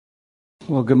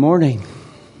Well, good morning.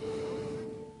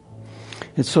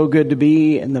 It's so good to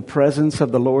be in the presence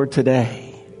of the Lord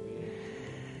today.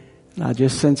 And I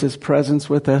just sense His presence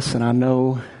with us, and I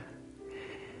know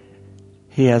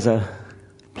He has a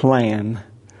plan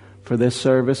for this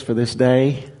service, for this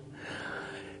day.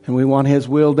 And we want His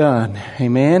will done.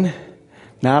 Amen?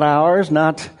 Not ours,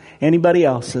 not anybody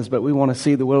else's, but we want to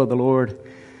see the will of the Lord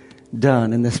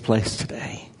done in this place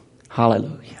today.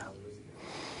 Hallelujah.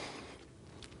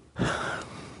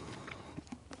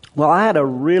 Well, I had a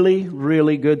really,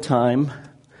 really good time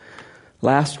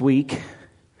last week.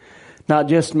 Not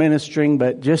just ministering,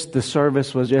 but just the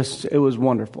service it was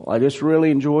wonderful. I just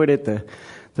really enjoyed it.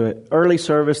 The early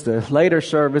service, the later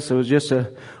service, it was just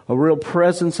a real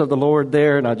presence of the Lord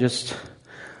there. And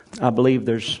I believe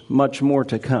there's much more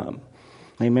to come.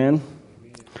 Amen.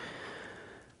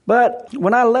 But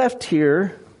when I left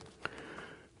here,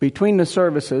 between the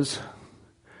services,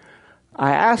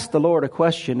 I asked the Lord a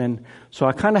question, and so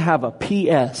I kind of have a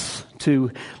PS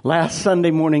to last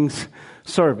Sunday morning's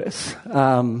service.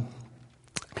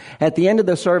 At the end of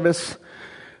the service,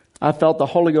 I felt the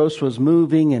Holy Ghost was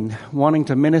moving and wanting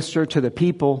to minister to the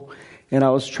people, and I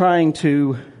was trying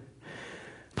to,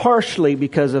 partially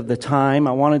because of the time,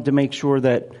 I wanted to make sure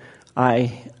that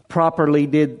I properly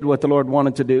did what the Lord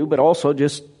wanted to do, but also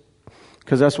just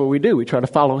because that's what we do. We try to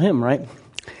follow Him, right?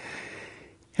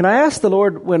 And I asked the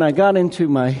Lord, when I got into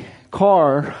my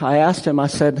car, I asked Him, I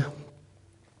said,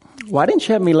 why didn't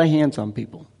you have me lay hands on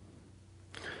people?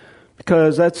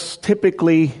 Because that's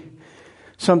typically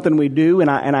something we do, and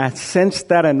I sensed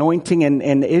that anointing,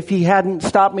 and if He hadn't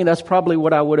stopped me, that's probably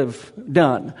what I would have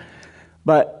done.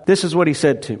 But this is what He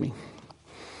said to me.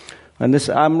 And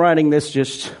I'm writing this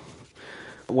just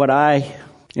what I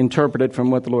interpreted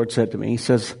from what the Lord said to me. He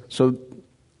says, so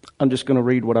I'm just going to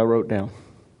read what I wrote down.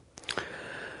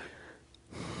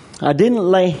 I didn't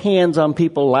lay hands on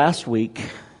people last week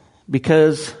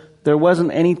because there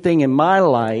wasn't anything in my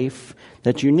life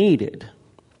that you needed.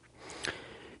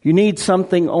 You need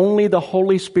something only the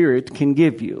Holy Spirit can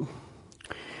give you.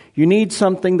 You need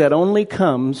something that only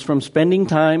comes from spending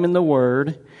time in the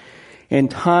Word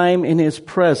and time in His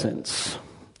presence.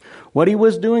 What He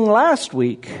was doing last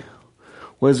week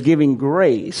was giving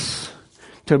grace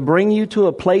to bring you to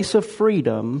a place of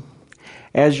freedom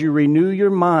as you renew your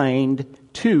mind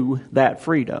to that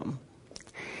freedom.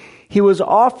 He was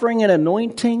offering an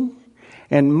anointing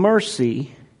and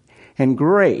mercy and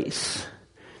grace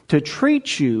to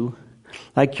treat you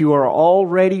like you are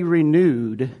already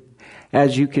renewed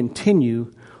as you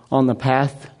continue on the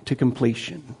path to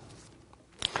completion.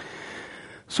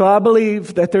 So I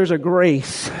believe that there's a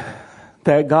grace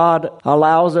that God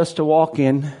allows us to walk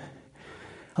in.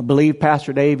 I believe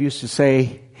Pastor Dave used to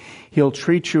say, He'll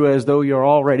treat you as though you're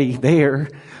already there,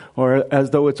 or as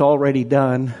though it's already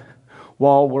done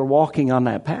while we're walking on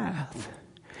that path.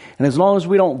 And as long as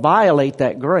we don't violate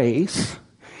that grace,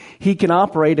 He can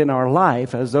operate in our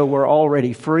life as though we're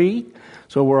already free.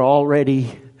 So we're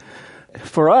already,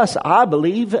 for us, I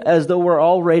believe, as though we're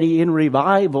already in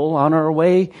revival, on our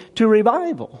way to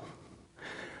revival.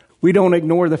 We don't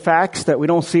ignore the facts that we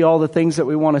don't see all the things that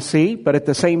we want to see, but at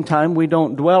the same time, we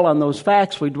don't dwell on those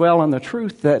facts. We dwell on the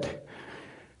truth that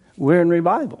we're in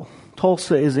revival.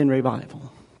 Tulsa is in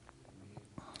revival.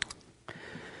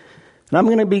 And I'm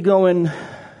going to be going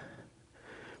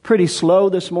pretty slow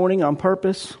this morning on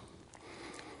purpose.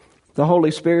 The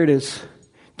Holy Spirit is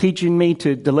teaching me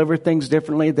to deliver things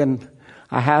differently than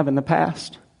I have in the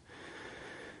past.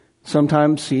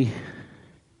 Sometimes He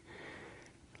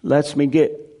lets me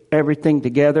get everything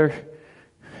together.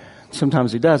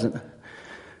 Sometimes He doesn't.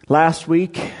 Last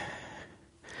week,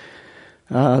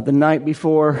 the night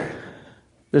before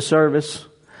the service,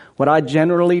 what I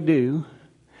generally do,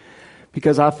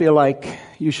 because I feel like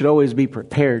you should always be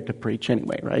prepared to preach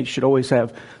anyway, right? You should always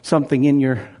have something in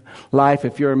your life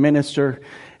if you're a minister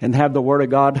and have the Word of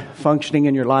God functioning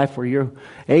in your life where you're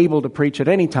able to preach at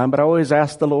any time. But I always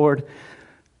ask the Lord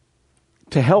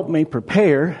to help me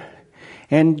prepare.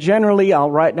 And generally,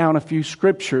 I'll write down a few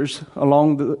scriptures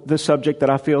along the subject that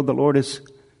I feel the Lord is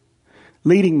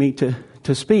leading me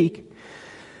to speak.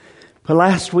 But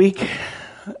last week,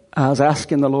 I was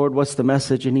asking the Lord, what's the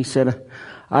message? And He said,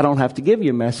 I don't have to give you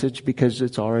a message because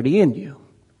it's already in you.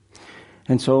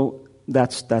 And so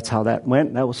that's how that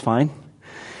went. That was fine.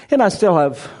 And I still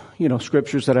have,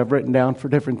 scriptures that I've written down for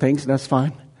different things, and that's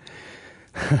fine.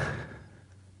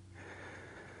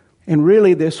 And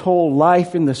really, this whole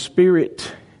life in the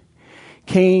Spirit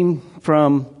came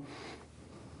from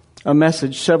a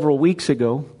message several weeks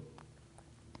ago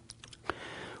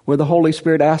where the Holy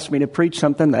Spirit asked me to preach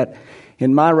something that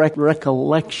in my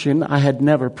recollection I had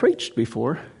never preached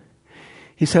before.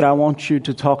 He said, I want you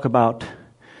to talk about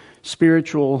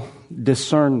spiritual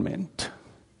discernment.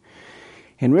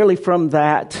 And really from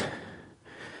that,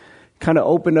 kind of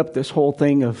opened up this whole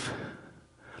thing of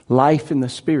life in the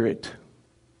Spirit.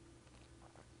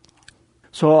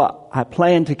 So I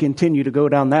plan to continue to go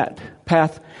down that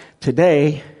path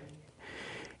today.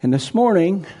 And this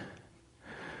morning,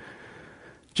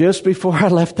 just before I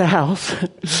left the house,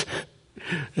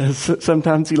 as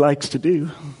sometimes he likes to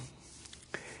do,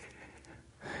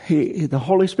 the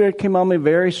Holy Spirit came on me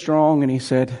very strong and he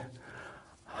said,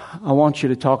 I want you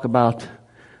to talk about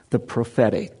the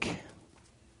prophetic.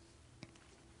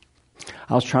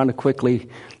 I was trying to quickly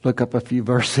look up a few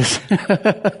verses.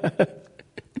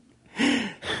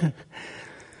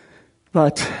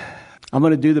 But I'm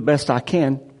going to do the best I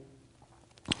can.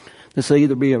 This will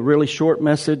either be a really short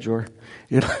message or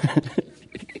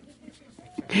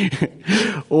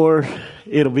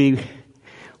it'll be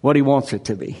what he wants it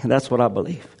to be. And that's what I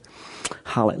believe.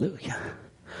 Hallelujah.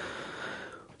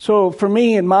 So for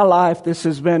me in my life, this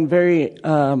has been very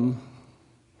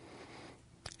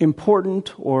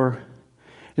important, or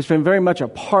it's been very much a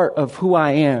part of who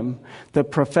I am. The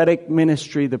prophetic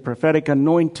ministry, the prophetic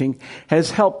anointing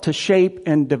has helped to shape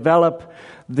and develop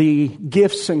the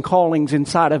gifts and callings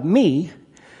inside of me.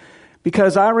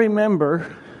 Because I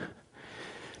remember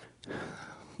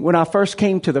when I first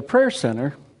came to the prayer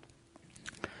center,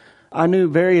 I knew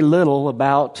very little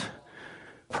about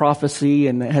prophecy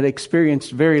and had experienced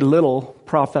very little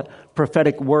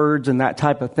prophetic words and that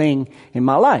type of thing in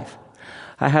my life.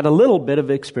 I had a little bit of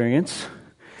experience.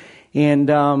 And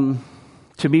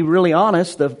to be really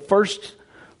honest, the first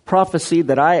prophecy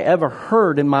that I ever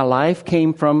heard in my life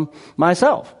came from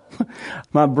myself.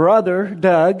 My brother,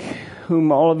 Doug,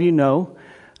 whom all of you know,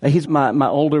 he's my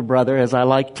older brother, as I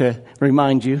like to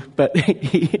remind you, but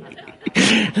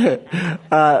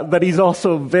but he's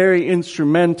also very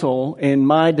instrumental in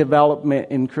my development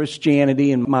in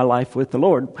Christianity and my life with the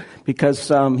Lord,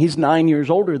 because he's 9 years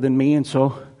older than me, and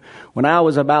so when I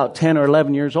was about 10 or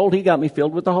 11 years old, he got me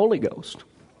filled with the Holy Ghost.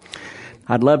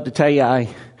 I'd love to tell you I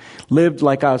lived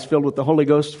like I was filled with the Holy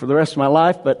Ghost for the rest of my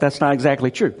life, but that's not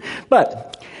exactly true.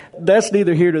 But that's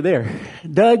neither here nor there.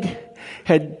 Doug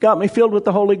had got me filled with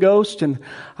the Holy Ghost, and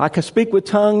I could speak with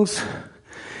tongues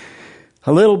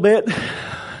a little bit,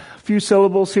 a few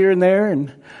syllables here and there,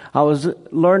 and I was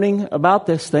learning about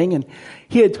this thing, and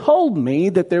he had told me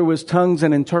that there was tongues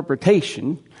and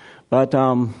interpretation. But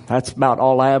that's about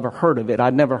all I ever heard of it.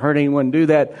 I'd never heard anyone do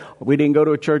that. We didn't go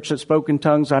to a church that spoke in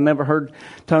tongues. I never heard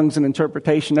tongues and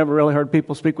interpretation. Never really heard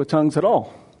people speak with tongues at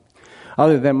all.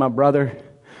 Other than my brother.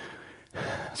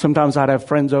 Sometimes I'd have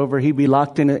friends over. He'd be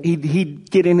locked in. He'd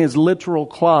get in his literal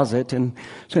closet and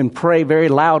pray very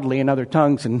loudly in other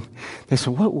tongues. And they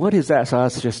said, "What is that?" So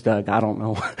it's just Doug. I don't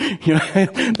know.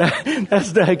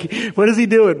 That's Doug. What is he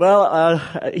doing? Well,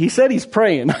 he said he's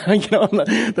praying.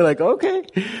 They're like, okay.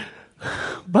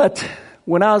 But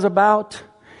when I was about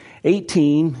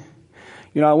 18,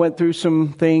 I went through some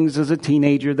things as a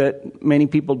teenager that many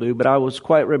people do, but I was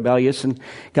quite rebellious and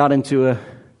got into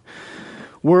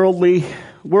worldly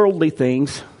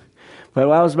things. But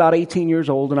when I was about 18 years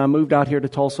old and I moved out here to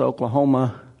Tulsa,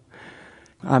 Oklahoma,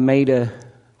 I made a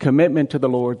commitment to the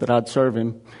Lord that I'd serve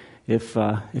Him if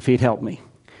He'd help me.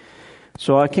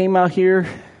 So I came out here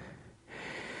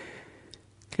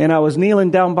and I was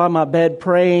kneeling down by my bed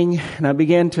praying, and I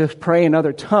began to pray in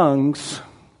other tongues,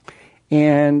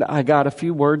 and I got a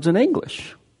few words in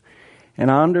English.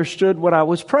 And I understood what I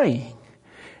was praying.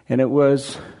 And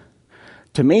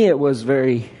to me, it was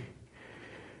very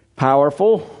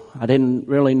powerful. I didn't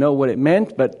really know what it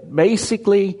meant, but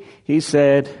basically, he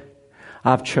said,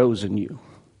 I've chosen you.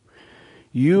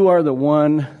 You are the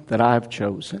one that I've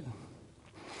chosen.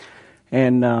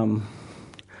 And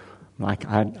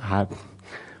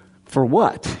for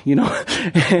what?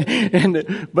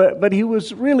 But he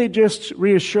was really just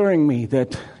reassuring me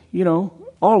that,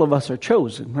 all of us are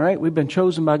chosen, right? We've been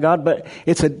chosen by God, but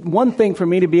it's one thing for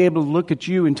me to be able to look at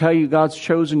you and tell you God's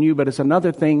chosen you, but it's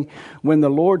another thing when the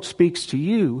Lord speaks to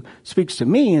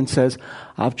me and says,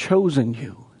 I've chosen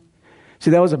you.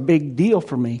 See, that was a big deal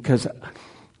for me because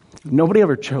nobody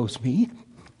ever chose me.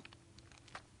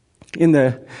 In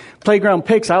the playground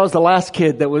picks, I was the last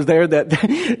kid that was there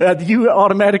that you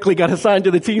automatically got assigned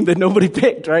to the team that nobody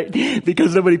picked, right?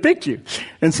 Because nobody picked you.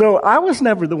 And so I was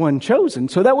never the one chosen.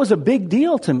 So that was a big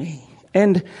deal to me.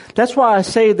 And that's why I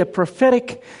say the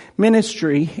prophetic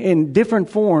ministry in different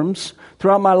forms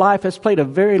throughout my life has played a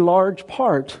very large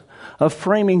part of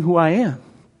framing who I am.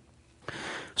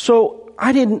 So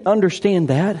I didn't understand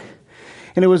that.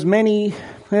 And it was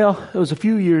a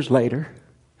few years later.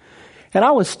 And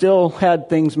I had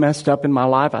things messed up in my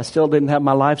life. I still didn't have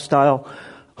my lifestyle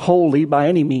holy by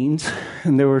any means.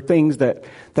 And there were things that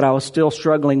I was still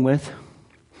struggling with.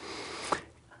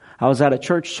 I was at a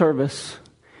church service,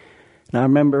 and I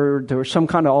remember there was some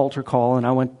kind of altar call, and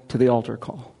I went to the altar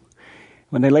call.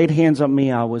 When they laid hands on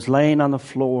me, I was laying on the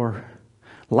floor,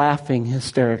 laughing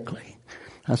hysterically.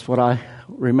 That's what I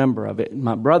remember of it. And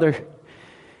my brother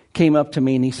came up to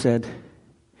me and he said,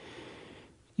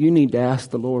 "You need to ask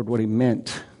the Lord what He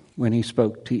meant when He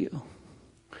spoke to you."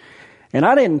 And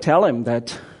I didn't tell him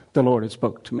that the Lord had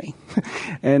spoke to me.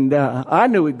 And I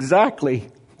knew exactly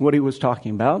what He was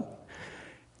talking about.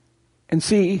 And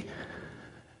see,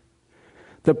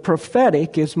 the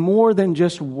prophetic is more than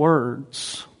just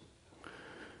words.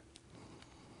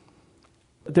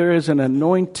 There is an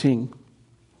anointing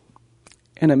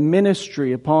and a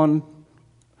ministry upon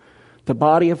the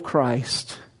body of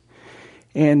Christ.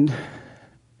 And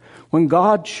when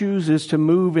God chooses to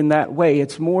move in that way,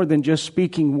 it's more than just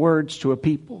speaking words to a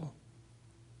people.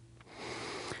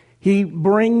 He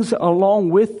brings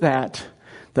along with that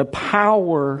the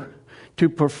power to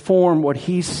perform what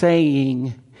He's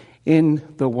saying in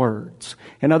the words.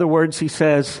 In other words, He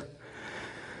says,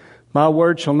 "My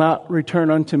word shall not return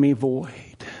unto me void,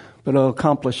 but it'll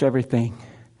accomplish everything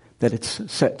that it's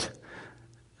set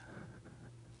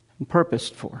and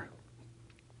purposed for."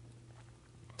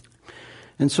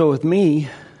 And so with me,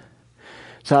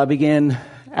 so I began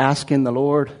asking the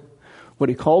Lord what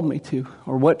He called me to,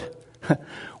 or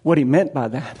what He meant by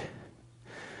that.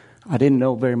 I didn't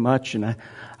know very much, and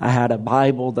I had a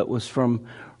Bible that was from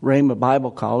Rhema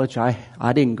Bible College. I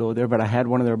didn't go there, but I had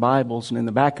one of their Bibles, and in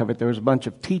the back of it there was a bunch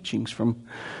of teachings from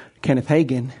Kenneth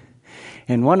Hagin.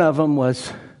 And one of them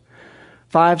was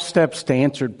 5 steps to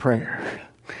answered prayer,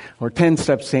 or 10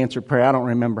 steps to answered prayer. I don't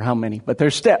remember how many, but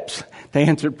there's steps to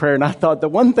answered prayer. And I thought the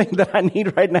one thing that I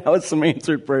need right now is some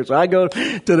answered prayer. So I go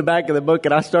to the back of the book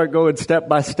and I start going step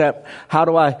by step. How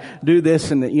do I do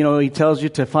this? And He tells you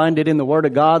to find it in the Word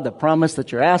of God, the promise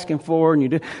that you're asking for, and you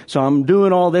do. So I'm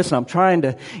doing all this and I'm trying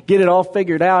to get it all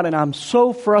figured out, and I'm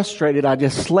so frustrated. I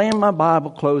just slammed my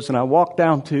Bible closed and I walked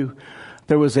down to,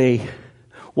 there was a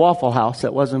Waffle House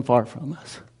that wasn't far from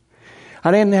us. I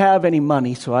didn't have any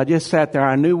money, so I just sat there.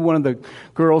 I knew one of the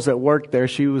girls that worked there.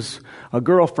 She was a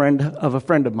girlfriend of a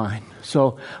friend of mine.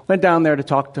 So I went down there to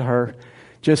talk to her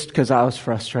just because I was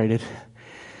frustrated.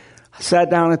 I sat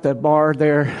down at the bar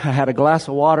there. I had a glass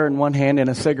of water in one hand and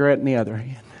a cigarette in the other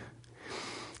hand.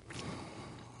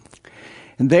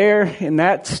 And there, in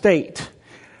that state,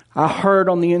 I heard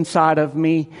on the inside of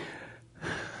me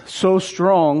so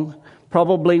strong,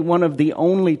 probably one of the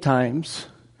only times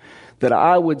that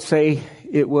I would say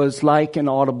it was like an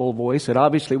audible voice. It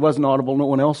obviously wasn't audible. No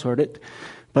one else heard it.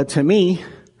 But to me,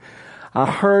 I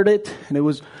heard it, and it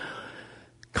was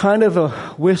kind of a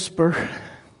whisper.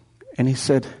 And He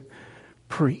said,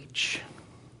 "Preach."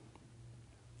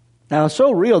 Now, it's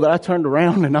so real that I turned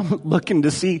around and I'm looking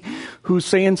to see who's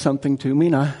saying something to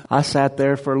me. And I sat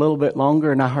there for a little bit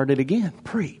longer and I heard it again,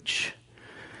 "Preach."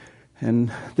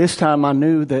 And this time I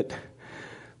knew that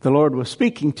the Lord was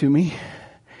speaking to me.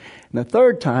 And the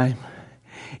third time,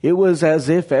 it was as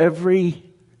if every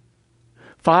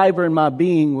fiber in my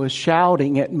being was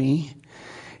shouting at me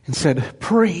and said,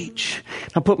 "Preach."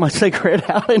 I put my cigarette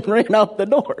out and ran out the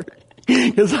door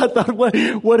because I thought,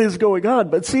 what is going on?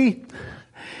 But see,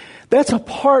 that's a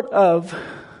part of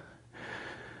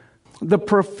the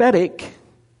prophetic,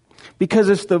 because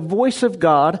it's the voice of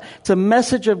God. It's a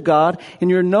message of God in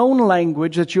your known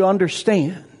language that you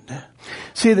understand.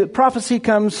 See, the prophecy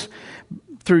comes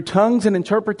through tongues and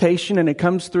interpretation, and it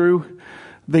comes through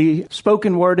the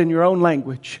spoken word in your own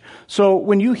language. So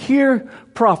when you hear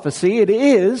prophecy, it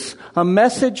is a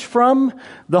message from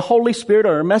the Holy Spirit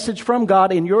or a message from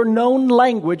God in your known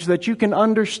language that you can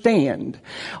understand.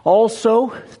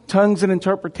 Also, tongues and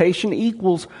interpretation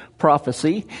equals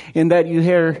prophecy in that you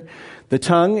hear the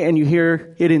tongue and you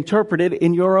hear it interpreted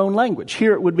in your own language.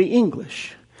 Here it would be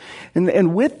English.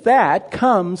 And with that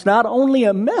comes not only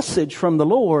a message from the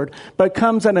Lord, but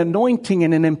comes an anointing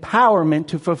and an empowerment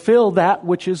to fulfill that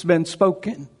which has been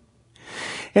spoken.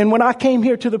 And when I came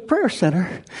here to the prayer center,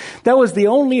 that was the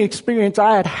only experience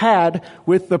I had had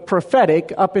with the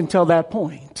prophetic up until that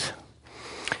point.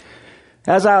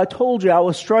 As I told you, I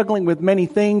was struggling with many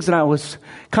things, and I was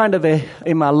kind of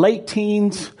in my late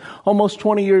teens, almost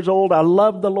 20 years old. I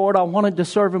loved the Lord. I wanted to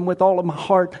serve Him with all of my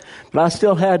heart, but I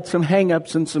still had some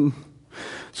hang-ups and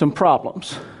some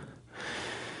problems.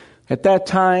 At that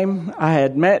time, I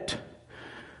had met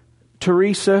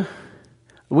Teresa.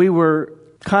 We were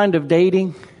kind of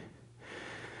dating,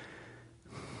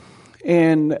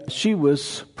 and she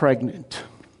was pregnant.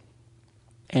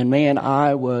 And man,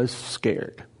 I was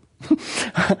scared.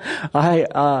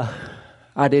 I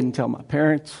didn't tell my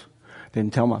parents,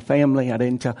 didn't tell my family,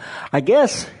 I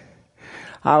guess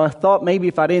I thought maybe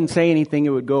if I didn't say anything, it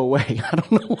would go away.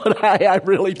 I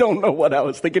really don't know what I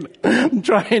was thinking. I'm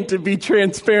trying to be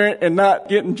transparent and not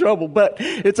get in trouble, but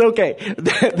it's okay.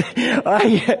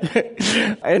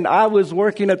 And I was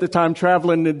working at the time,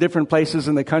 traveling to different places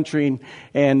in the country,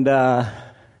 and I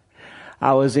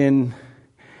was in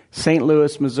St.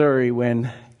 Louis, Missouri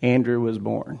when Andrew was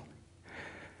born.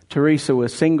 Teresa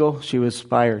was single. She was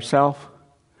by herself.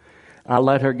 I'll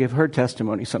let her give her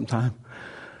testimony sometime.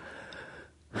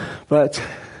 But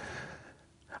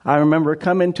I remember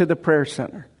coming to the prayer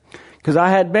center because I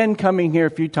had been coming here a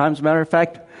few times. Matter of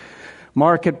fact,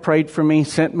 Mark had prayed for me,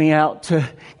 sent me out to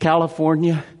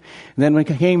California. And then we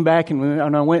came back and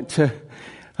I went to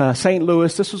St.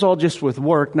 Louis. This was all just with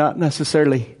work, not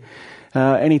necessarily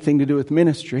anything to do with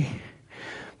ministry.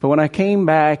 But when I came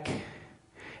back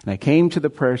and I came to the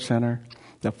prayer center,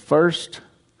 the first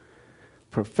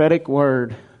prophetic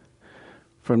word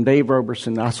from Dave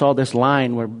Roberson, I saw this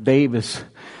line where Dave is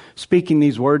speaking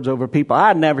these words over people. I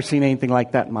had never seen anything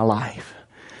like that in my life.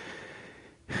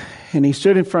 And he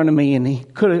stood in front of me and he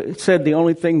could have said the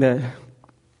only thing that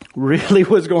really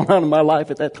was going on in my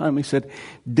life at that time. He said,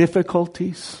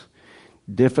 difficulties,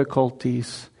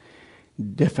 difficulties,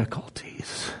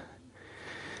 difficulties.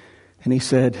 And he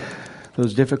said,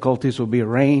 those difficulties will be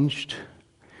arranged.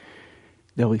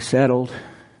 They'll be settled.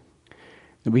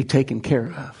 They'll be taken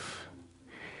care of.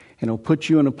 And it'll put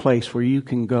you in a place where you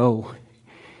can go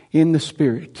in the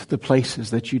Spirit to the places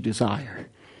that you desire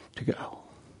to go.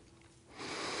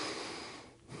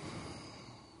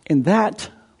 And that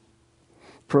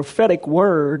prophetic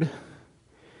word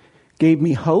gave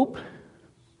me hope.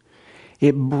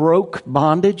 It broke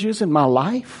bondages in my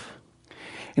life.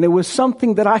 And it was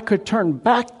something that I could turn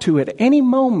back to at any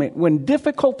moment when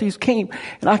difficulties came,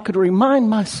 and I could remind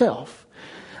myself.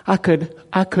 I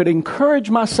could encourage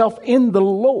myself in the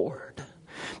Lord.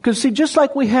 Because see, just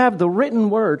like we have the written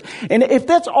word, and if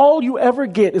that's all you ever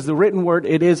get is the written word,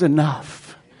 it is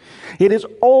enough. It is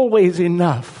always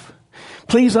enough.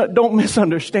 Please don't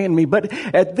misunderstand me. But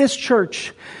at this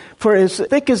church, for as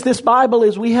thick as this Bible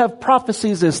is, we have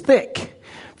prophecies as thick.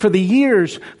 For the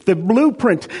years, the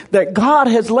blueprint that God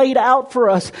has laid out for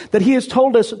us, that He has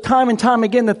told us time and time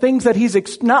again, the things that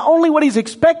He's, not only what He's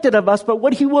expected of us, but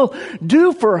what He will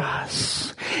do for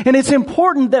us. And it's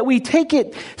important that we take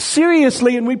it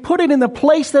seriously and we put it in the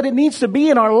place that it needs to be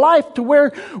in our life to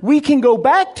where we can go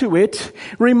back to it,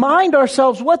 remind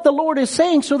ourselves what the Lord is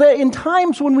saying so that in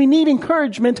times when we need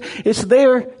encouragement, it's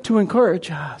there to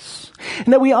encourage us.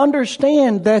 And that we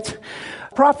understand that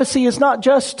prophecy is not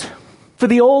just for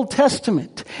the Old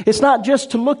Testament. It's not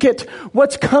just to look at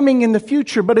what's coming in the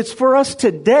future, but it's for us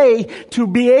today to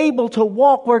be able to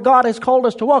walk where God has called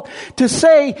us to walk. To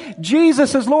say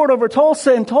Jesus is Lord over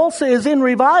Tulsa and Tulsa is in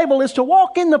revival is to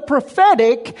walk in the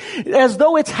prophetic as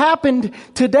though it's happened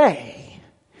today.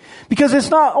 Because it's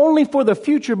not only for the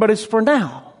future, but it's for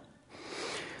now.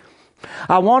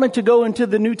 I wanted to go into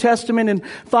the New Testament and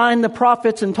find the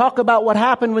prophets and talk about what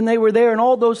happened when they were there and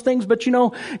all those things. But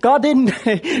God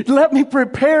didn't let me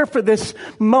prepare for this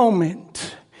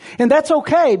moment. And that's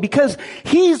okay because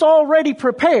He's already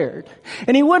prepared.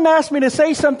 And He wouldn't ask me to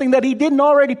say something that He didn't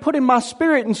already put in my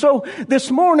spirit. And so this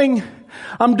morning,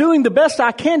 I'm doing the best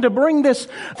I can to bring this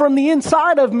from the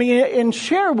inside of me and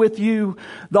share with you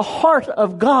the heart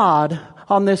of God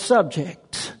on this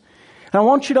subject. And I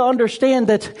want you to understand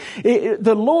that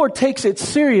the Lord takes it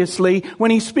seriously when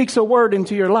He speaks a word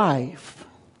into your life.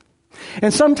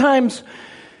 And sometimes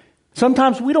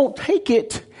we don't take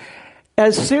it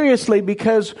as seriously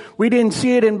because we didn't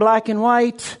see it in black and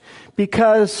white,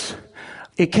 because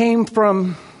it came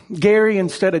from Gary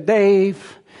instead of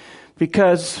Dave,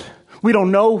 because we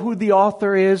don't know who the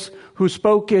author is, who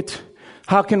spoke it.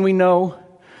 How can we know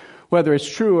whether it's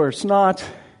true or it's not?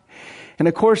 And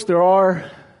of course there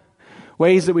are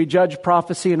ways that we judge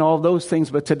prophecy and all of those things.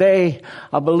 But today,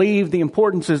 I believe the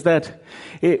importance is that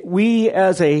we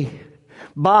as a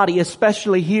body,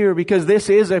 especially here, because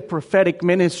this is a prophetic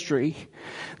ministry,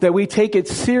 that we take it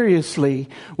seriously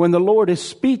when the Lord is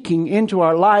speaking into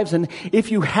our lives. And if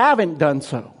you haven't done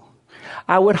so,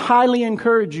 I would highly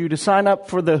encourage you to sign up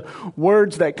for the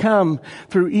words that come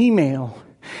through email.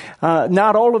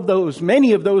 Not all of those,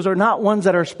 many of those are not ones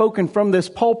that are spoken from this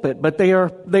pulpit, but they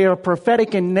are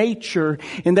prophetic in nature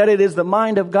in that it is the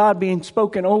mind of God being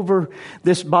spoken over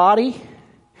this body,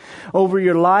 over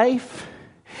your life.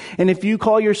 And if you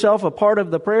call yourself a part of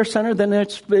the prayer center, then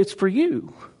it's for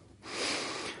you.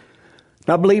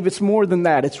 I believe it's more than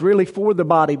that. It's really for the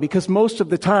body, because most of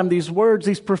the time these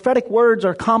prophetic words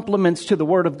are complements to the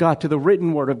Word of God, to the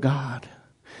written Word of God.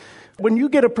 When you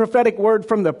get a prophetic word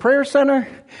from the prayer center,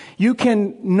 you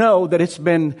can know that it's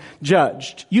been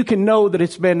judged. You can know that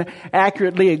it's been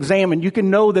accurately examined. You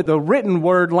can know that the written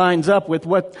word lines up with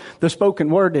what the spoken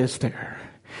word is there.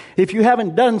 If you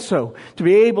haven't done so, to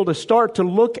be able to start to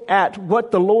look at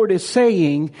what the Lord is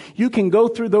saying, you can go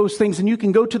through those things, and you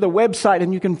can go to the website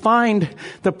and you can find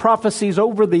the prophecies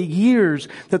over the years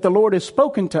that the Lord has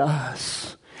spoken to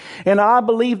us. And I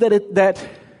believe that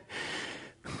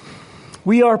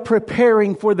we are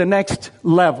preparing for the next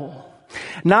level.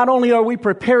 Not only are we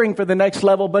preparing for the next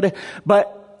level, but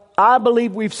I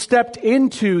believe we've stepped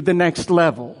into the next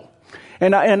level.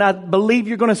 And I believe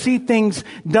you're going to see things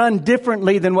done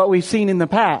differently than what we've seen in the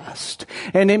past.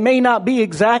 And it may not be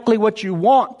exactly what you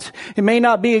want. It may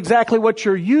not be exactly what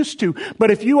you're used to. But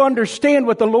if you understand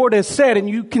what the Lord has said and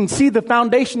you can see the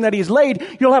foundation that He's laid,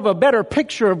 you'll have a better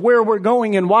picture of where we're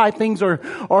going and why things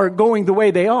are going the way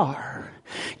they are.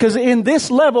 Because in this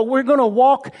level, we're going to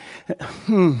walk.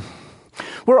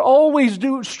 We're always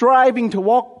striving to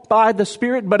walk by the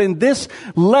Spirit, but in this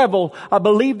level, I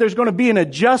believe there's going to be an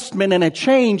adjustment and a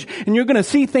change, and you're going to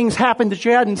see things happen that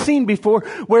you hadn't seen before,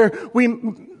 where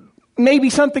maybe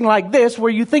something like this,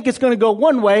 where you think it's going to go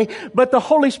one way, but the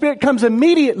Holy Spirit comes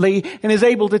immediately and is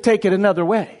able to take it another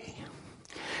way.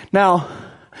 Now,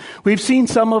 we've seen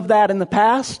some of that in the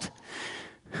past,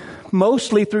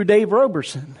 mostly through Dave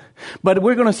Roberson. But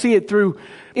we're going to see it through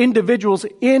individuals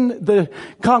in the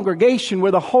congregation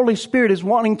where the Holy Spirit is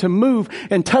wanting to move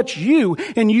and touch you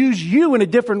and use you in a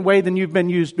different way than you've been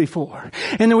used before.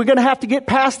 And then we're going to have to get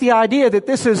past the idea that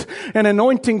this is an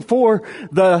anointing for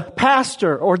the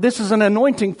pastor or this is an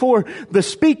anointing for the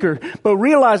speaker, but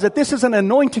realize that this is an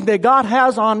anointing that God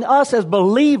has on us as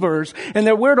believers, and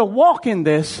that we're to walk in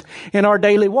this in our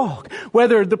daily walk.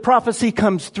 Whether the prophecy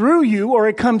comes through you or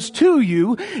it comes to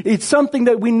you, it's something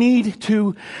that we need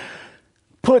to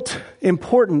put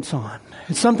importance on.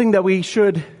 It's something that we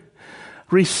should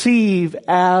receive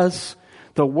as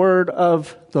the word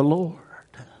of the Lord.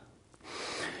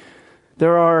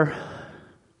 There are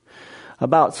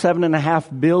about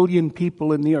 7.5 billion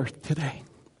people in the earth today,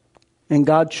 and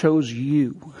God chose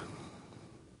you.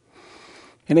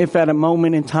 And if at a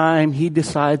moment in time He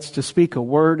decides to speak a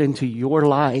word into your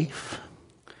life,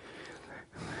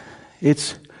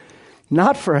 it's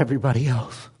not for everybody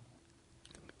else.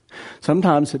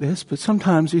 Sometimes it is, but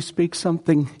sometimes He speaks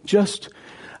something just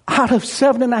out of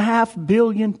 7.5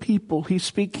 billion people. He's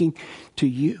speaking to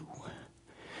you.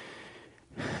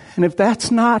 And if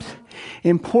that's not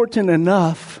important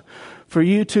enough for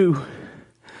you to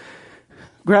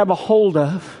grab a hold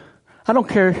of, I don't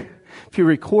care if you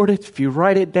record it, if you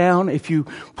write it down, if you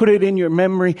put it in your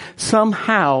memory,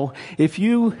 somehow,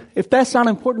 if that's not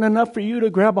important enough for you to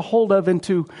grab a hold of and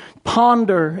to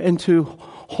ponder and to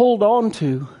hold on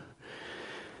to,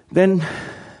 then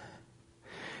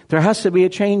there has to be a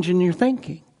change in your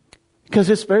thinking, because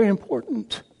it's very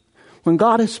important. When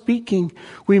God is speaking,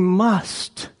 we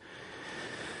must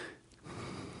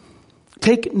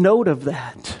take note of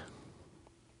that.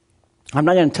 I'm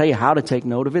not going to tell you how to take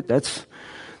note of it.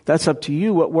 That's up to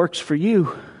you, what works for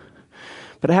you.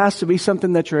 But it has to be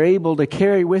something that you're able to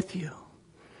carry with you.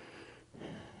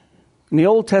 In the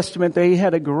Old Testament, they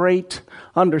had a great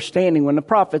understanding when the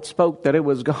prophet spoke that it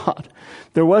was God.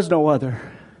 There was no other.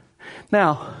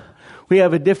 Now, we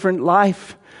have a different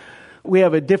life. We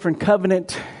have a different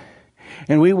covenant.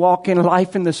 And we walk in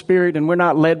life in the Spirit, and we're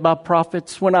not led by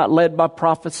prophets. We're not led by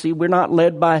prophecy. We're not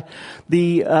led by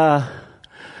the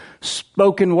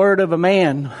spoken word of a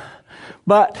man.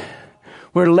 But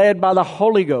we're led by the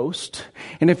Holy Ghost.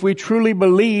 And if we truly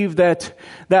believe that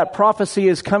that prophecy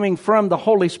is coming from the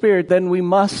Holy Spirit, then we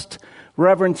must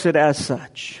reverence it as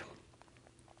such.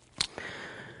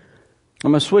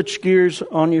 I'm going to switch gears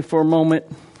on you for a moment.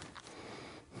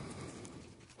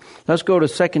 Let's go to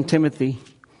 2 Timothy.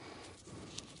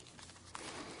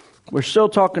 We're still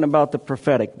talking about the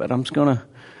prophetic, but we're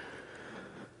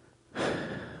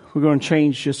going to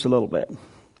change just a little bit.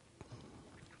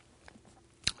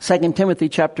 2 Timothy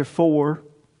chapter 4.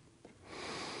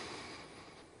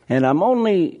 And I'm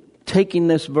only taking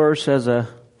this verse as a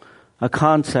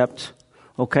concept.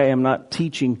 Okay, I'm not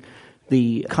teaching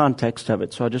the context of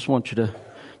it. So I just want you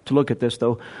to look at this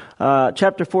though.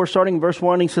 Chapter 4, starting verse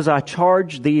 1, he says, I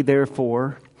charge thee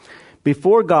therefore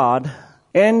before God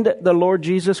and the Lord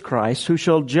Jesus Christ, who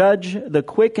shall judge the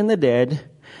quick and the dead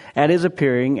at His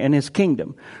appearing and His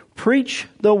kingdom. Preach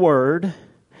the word,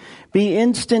 be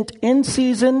instant in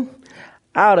season,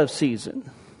 out of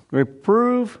season.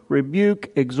 Reprove,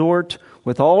 rebuke, exhort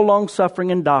with all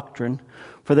longsuffering and doctrine.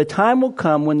 For the time will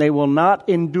come when they will not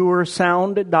endure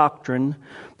sound doctrine,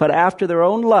 but after their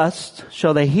own lusts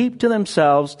shall they heap to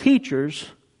themselves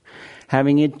teachers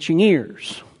having itching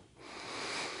ears.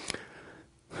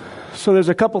 So there's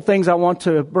a couple things I want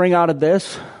to bring out of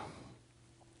this.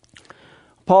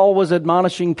 Paul was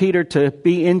admonishing Peter to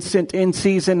be instant in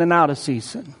season and out of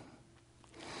season.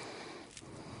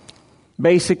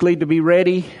 Basically, to be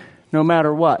ready no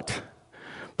matter what.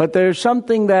 But there's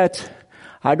something that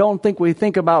I don't think we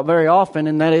think about very often,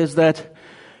 and that is that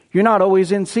you're not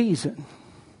always in season.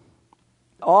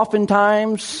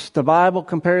 Oftentimes, the Bible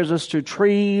compares us to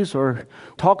trees or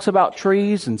talks about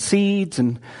trees and seeds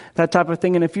and that type of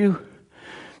thing. And if you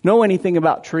know anything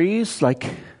about trees,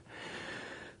 like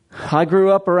I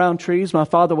grew up around trees. My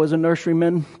father was a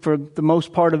nurseryman for the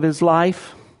most part of his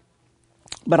life.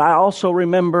 But I also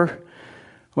remember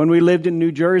when we lived in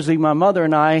New Jersey, my mother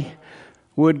and I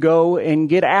would go and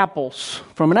get apples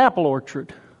from an apple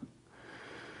orchard.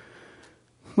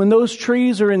 When those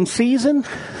trees are in season,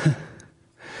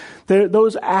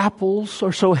 those apples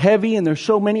are so heavy and there's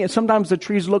so many. And sometimes the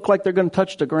trees look like they're going to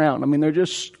touch the ground. I mean, they're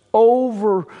just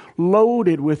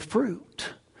overloaded with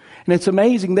fruit. And it's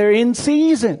amazing. They're in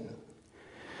season.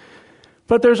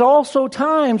 But there's also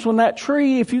times when that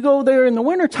tree, if you go there in the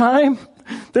wintertime,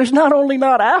 there's not only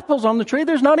not apples on the tree,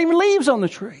 there's not even leaves on the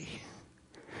tree.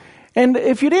 And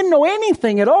if you didn't know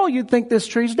anything at all, you'd think this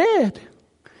tree's dead.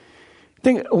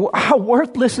 Think, how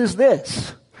worthless is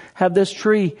this? Have this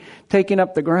tree taken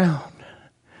up the ground.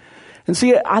 And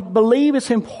see, I believe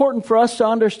it's important for us to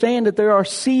understand that there are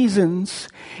seasons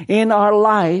in our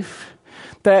life,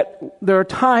 that there are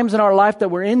times in our life that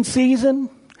we're in season,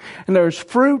 and there's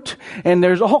fruit, and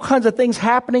there's all kinds of things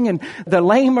happening, and the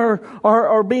lame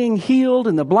are being healed,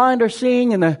 and the blind are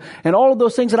seeing, and all of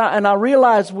those things. And I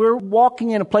realize we're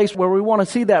walking in a place where we want to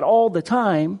see that all the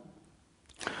time.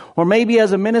 Or maybe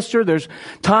as a minister, there's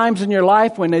times in your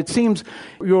life when it seems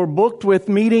you're booked with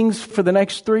meetings for the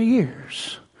next 3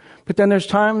 years. But then there's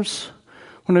times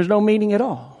when there's no meeting at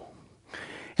all.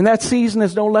 And that season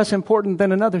is no less important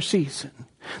than another season.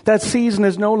 That season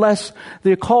is no less,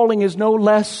 the calling is no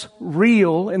less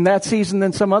real in that season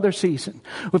than some other season.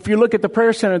 If you look at the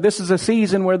prayer center, this is a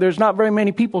season where there's not very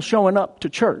many people showing up to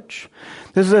church.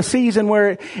 This is a season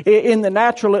where in the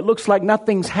natural it looks like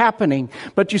nothing's happening.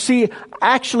 But you see,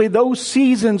 actually those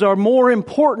seasons are more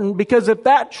important, because if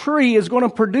that tree is going to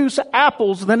produce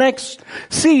apples the next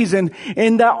season,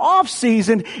 in the off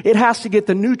season, it has to get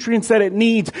the nutrients that it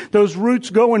needs. Those roots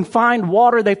go and find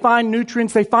water, they find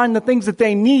nutrients, they find the things that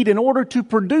they need in order to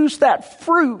produce that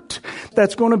fruit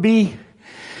that's going to be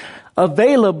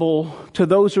available to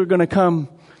those who are going to come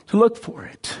to look for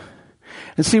it.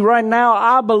 And see, right now,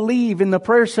 I believe in the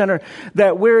prayer center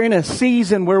that we're in a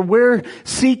season where we're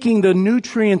seeking the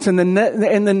nutrients and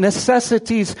the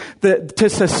necessities to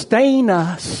sustain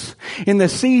us, in the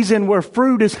season where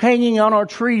fruit is hanging on our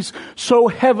trees so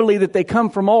heavily that they come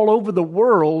from all over the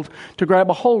world to grab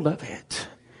a hold of it.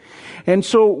 And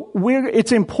so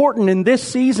it's important in this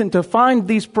season to find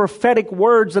these prophetic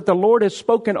words that the Lord has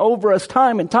spoken over us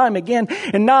time and time again,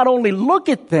 and not only look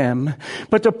at them,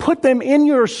 but to put them in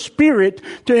your spirit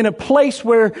in a place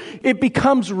where it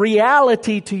becomes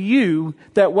reality to you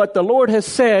that what the Lord has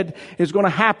said is going to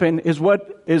happen is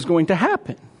what is going to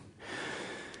happen.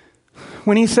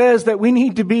 When He says that we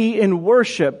need to be in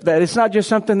worship, that it's not just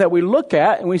something that we look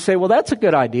at and we say, well, that's a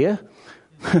good idea.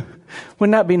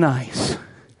 Wouldn't that be nice?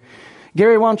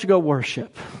 Gary, why don't you go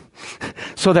worship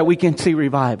so that we can see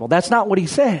revival? That's not what He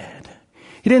said.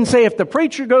 He didn't say if the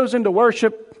preacher goes into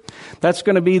worship, that's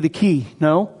going to be the key.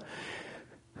 No.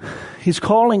 He's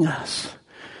calling us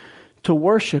to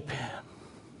worship Him,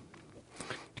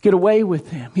 to get away with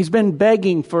Him. He's been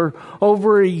begging for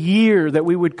over a year that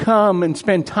we would come and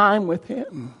spend time with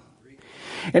Him.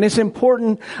 And it's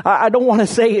important. I don't want to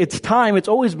say it's time. It's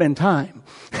always been time.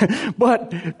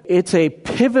 But it's a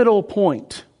pivotal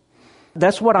point.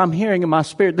 That's what I'm hearing in my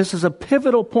spirit. This is a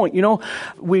pivotal point. You know,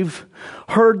 we've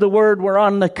heard the word, we're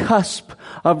on the cusp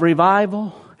of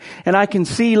revival. And I can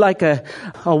see like a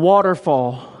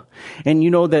waterfall. And you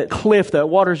know that cliff, that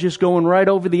water's just going right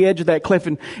over the edge of that cliff.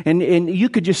 And you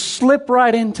could just slip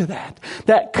right into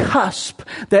that cusp,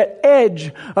 that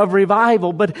edge of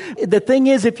revival. But the thing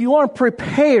is, if you aren't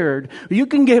prepared, you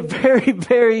can get very,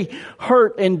 very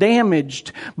hurt and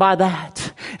damaged by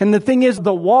that. And the thing is,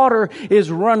 the water is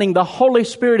running. The Holy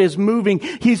Spirit is moving.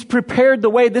 He's prepared the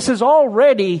way. This is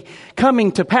already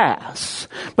coming to pass.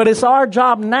 But it's our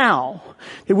job now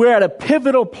We're at a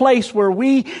pivotal place where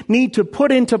we need to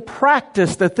put into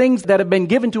practice the things that have been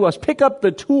given to us. Pick up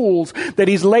the tools that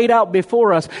He's laid out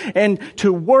before us and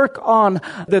to work on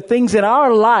the things in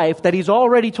our life that He's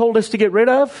already told us to get rid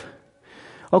of.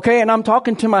 Okay, and I'm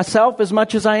talking to myself as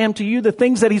much as I am to you. The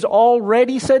things that He's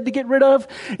already said to get rid of,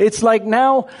 it's like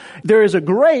now there is a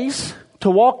grace to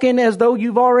walk in as though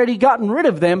you've already gotten rid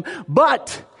of them,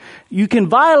 but you can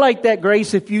violate that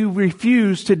grace if you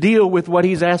refuse to deal with what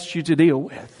He's asked you to deal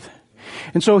with.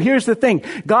 And so here's the thing.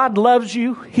 God loves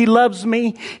you. He loves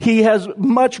me. He has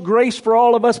much grace for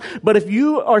all of us. But if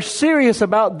you are serious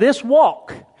about this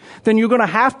walk, then you're going to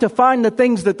have to find the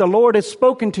things that the Lord has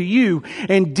spoken to you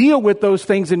and deal with those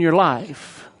things in your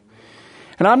life.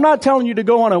 And I'm not telling you to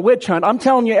go on a witch hunt. I'm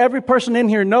telling you every person in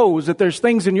here knows that there's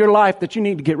things in your life that you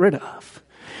need to get rid of.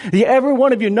 Every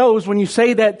one of you knows when you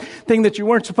say that thing that you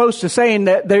weren't supposed to say and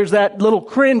that there's that little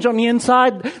cringe on the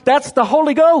inside, that's the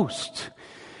Holy Ghost.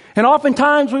 And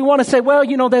oftentimes we want to say,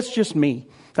 well, that's just me.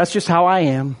 That's just how I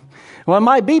am. Well, it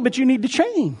might be, but you need to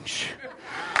change.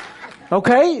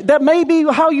 Okay? That may be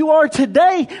how you are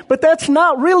today, but that's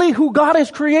not really who God has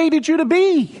created you to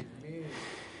be.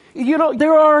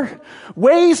 There are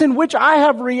ways in which I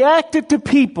have reacted to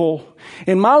people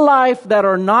in my life that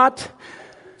are not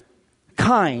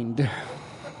kind.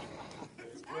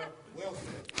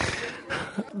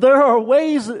 There are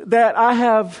ways that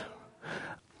I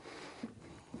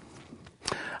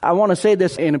want to say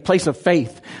this in a place of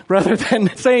faith rather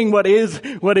than saying what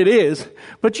it is.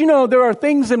 But there are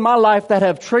things in my life that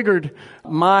have triggered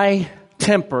my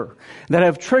temper, that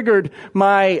have triggered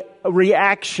my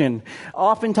reaction.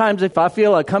 Oftentimes, if I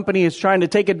feel a company is trying to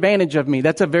take advantage of me,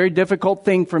 that's a very difficult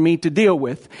thing for me to deal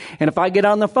with. And if I get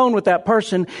on the phone with that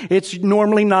person, it's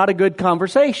normally not a good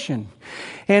conversation.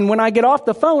 And when I get off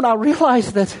the phone, I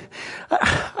realize that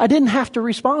I didn't have to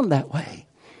respond that way.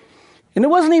 And it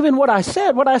wasn't even what I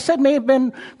said. What I said may have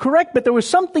been correct, but there was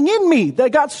something in me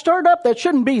that got stirred up that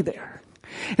shouldn't be there.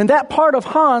 And that part of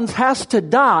Hans has to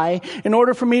die in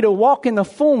order for me to walk in the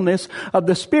fullness of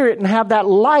the Spirit and have that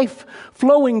life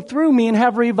flowing through me and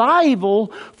have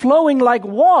revival flowing like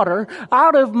water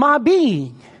out of my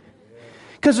being.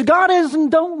 Because God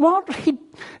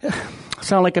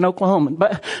sound like an Oklahoman,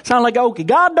 but sound like Okie.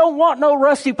 God don't want no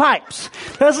rusty pipes.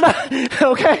 That's not,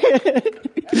 okay?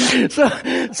 So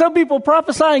some people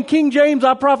prophesy in King James,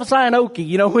 I prophesy in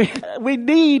Okie. We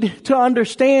need to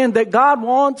understand that God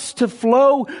wants to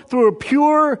flow through a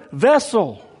pure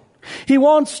vessel. He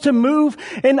wants to move,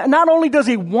 and not only does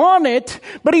He want it,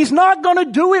 but He's not going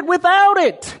to do it without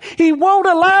it. He won't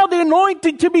allow the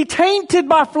anointing to be tainted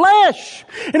by flesh.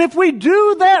 And if we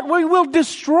do that, we will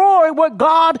destroy what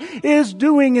God is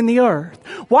doing in the earth.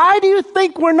 Why do you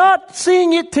think we're not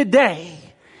seeing it today?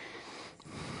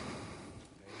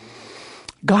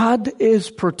 God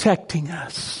is protecting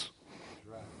us.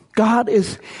 God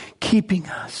is keeping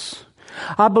us.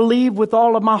 I believe with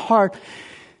all of my heart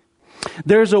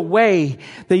there's a way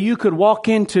that you could walk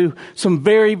into some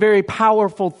very, very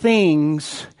powerful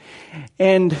things,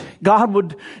 and God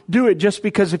would do it just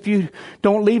because if you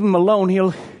don't leave Him alone,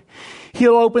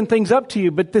 He'll open things up to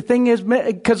you. But the thing is,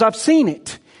 because I've seen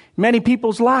it, many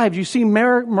people's lives, you see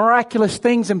miraculous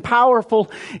things and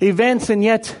powerful events, and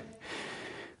yet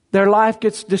their life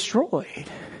gets destroyed.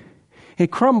 It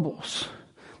crumbles.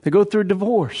 They go through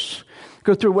divorce,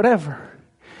 go through whatever.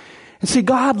 And see,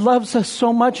 God loves us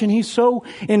so much, and He's so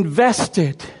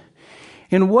invested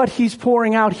in what He's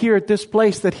pouring out here at this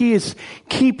place that He is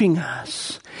keeping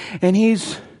us. And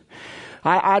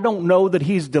I don't know that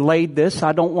He's delayed this.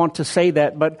 I don't want to say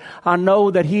that, but I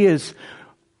know that He is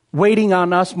waiting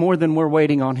on us more than we're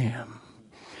waiting on Him.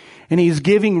 And He's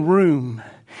giving room.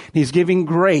 He's giving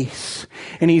grace.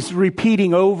 And He's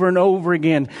repeating over and over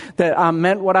again that I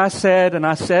meant what I said, and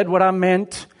I said what I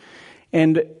meant.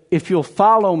 And if you'll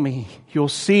follow me, you'll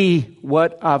see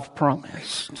what I've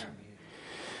promised.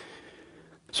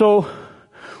 So,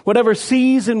 whatever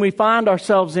season we find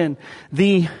ourselves in,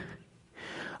 the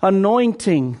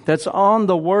anointing that's on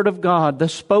the Word of God, the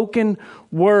spoken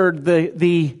word,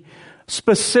 the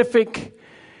specific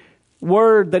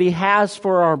word that He has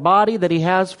for our body, that He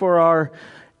has for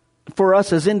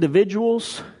us as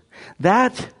individuals,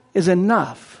 that is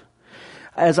enough.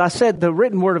 As I said, the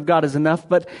written word of God is enough,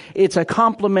 but it's a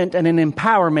complement and an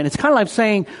empowerment. It's kind of like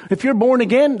saying, if you're born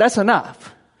again, that's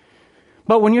enough.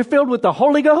 But when you're filled with the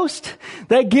Holy Ghost,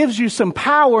 that gives you some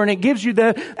power and it gives you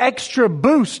the extra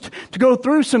boost to go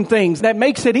through some things. That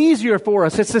makes it easier for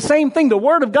us. It's the same thing. The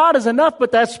Word of God is enough,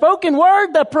 but that spoken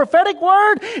word, that prophetic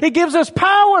word, it gives us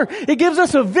power. It gives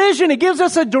us a vision. It gives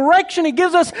us a direction. It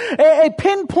gives us a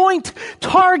pinpoint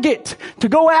target to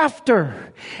go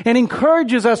after and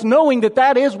encourages us knowing that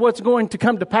that is what's going to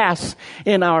come to pass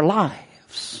in our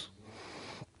lives.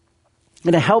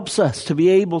 And it helps us to be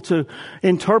able to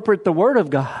interpret the Word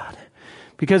of God.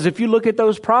 Because if you look at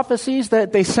those prophecies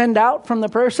that they send out from the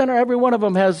prayer center, every one of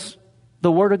them has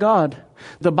the Word of God,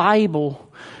 the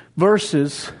Bible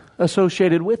verses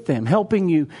associated with them, helping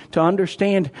you to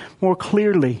understand more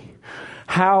clearly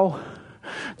how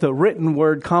the written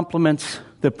Word complements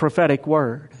the prophetic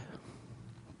Word.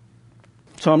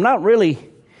 So I'm not really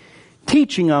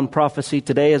teaching on prophecy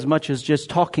today as much as just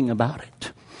talking about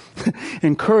it.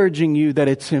 Encouraging you that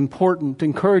it's important,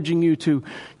 encouraging you to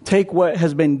take what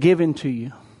has been given to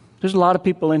you. There's a lot of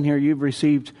people in here, you've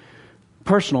received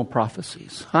personal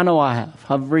prophecies. I know I have.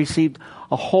 I've received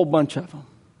a whole bunch of them.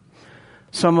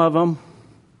 Some of them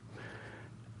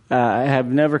have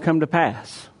never come to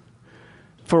pass.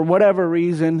 For whatever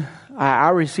reason, I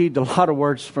received a lot of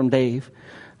words from Dave.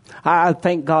 I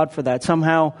thank God for that.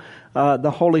 Somehow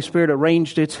the Holy Spirit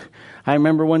arranged it. I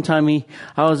remember one time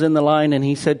I was in the line and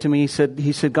he said to me, he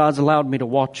said, God's allowed me to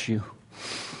watch you.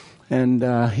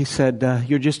 And he said,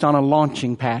 you're just on a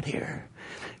launching pad here.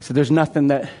 He said, there's nothing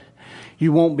that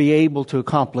you won't be able to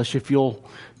accomplish if you'll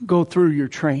go through your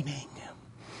training.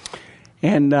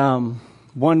 And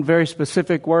one very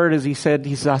specific word is he said,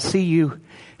 I see you.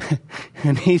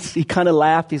 And he kind of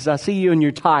laughed. He said, I see you and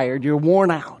you're tired. You're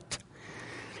worn out.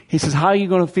 He says, how are you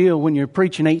going to feel when you're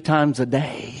preaching 8 times a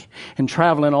day and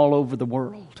traveling all over the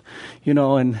world? You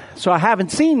know, and so I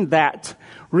haven't seen that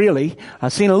really.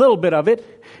 I've seen a little bit of it.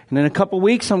 And in a couple of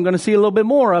weeks, I'm going to see a little bit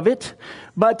more of it.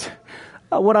 But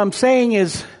what I'm saying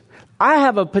is I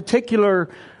have a particular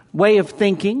way of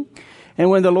thinking. And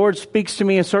when the Lord speaks to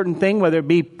me a certain thing, whether it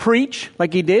be preach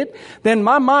like He did, then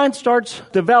my mind starts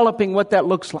developing what that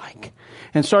looks like.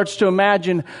 And starts to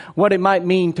imagine what it might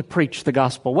mean to preach the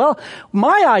gospel. Well,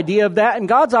 my idea of that and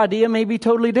God's idea may be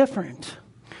totally different.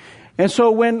 And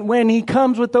so when He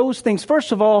comes with those things,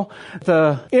 first of all,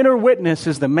 the inner witness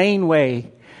is the main way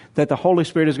that the Holy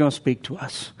Spirit is going to speak to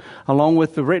us, along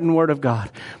with the written Word of God.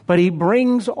 But He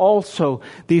brings also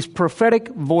these prophetic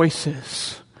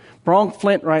voices. Bronk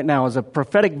Flint right now is a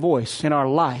prophetic voice in our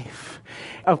life.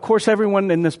 Of course,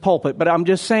 everyone in this pulpit, but I'm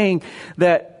just saying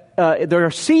that there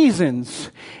are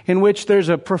seasons in which there's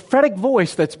a prophetic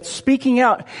voice that's speaking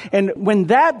out. And when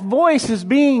that voice is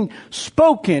being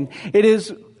spoken, it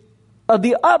is of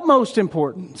the utmost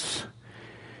importance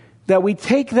that we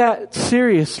take that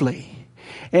seriously.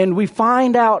 And we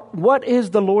find out, what is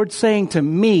the Lord saying to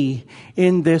me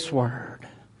in this word?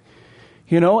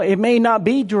 You know, it may not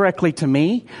be directly to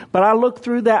me, but I look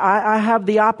through that. I have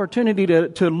the opportunity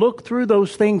to look through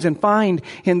those things and find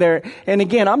in there. And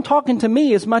again, I'm talking to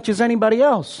me as much as anybody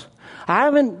else. I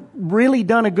haven't really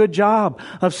done a good job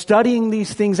of studying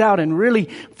these things out and really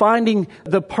finding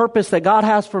the purpose that God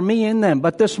has for me in them.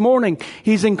 But this morning,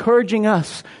 He's encouraging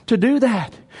us to do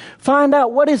that. Find out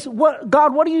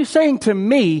God, what are you saying to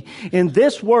me in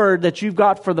this word that you've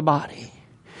got for the body?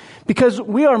 Because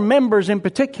we are members in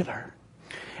particular.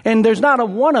 And there's not a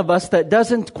one of us that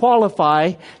doesn't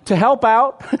qualify to help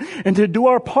out and to do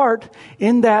our part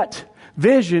in that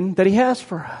vision that He has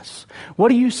for us.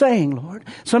 What are you saying, Lord?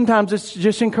 Sometimes it's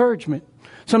just encouragement.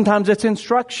 Sometimes it's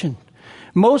instruction.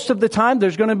 Most of the time,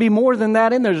 there's going to be more than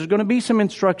that in there. There's going to be some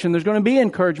instruction. There's going to be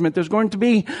encouragement. There's going to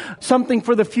be something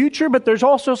for the future, but there's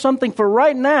also something for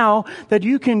right now that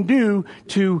you can do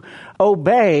to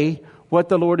obey what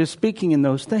the Lord is speaking in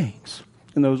those things,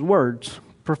 in those words,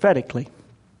 prophetically.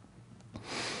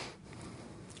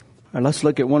 All right, let's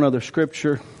look at one other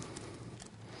scripture.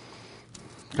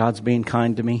 God's being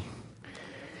kind to me.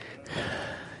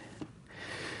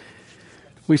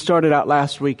 We started out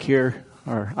last week here,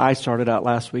 or I started out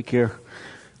last week here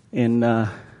in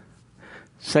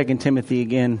 2 Timothy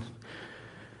again,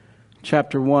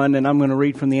 chapter 1, and I'm going to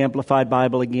read from the Amplified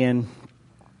Bible again.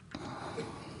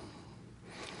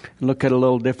 Look at a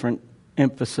little different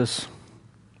emphasis.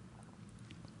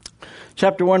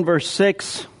 Chapter 1, verse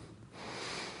 6.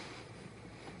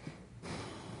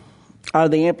 Out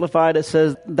of the Amplified, it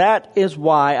says, that is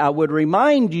why I would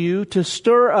remind you to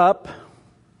stir up,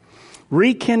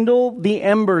 rekindle the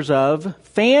embers of,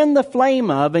 fan the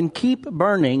flame of, and keep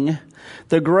burning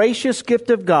the gracious gift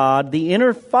of God, the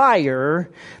inner fire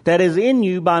that is in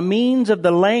you by means of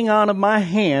the laying on of my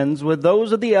hands with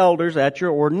those of the elders at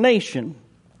your ordination.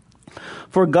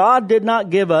 For God did not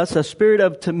give us a spirit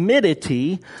of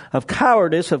timidity, of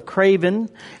cowardice, of craven,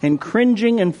 and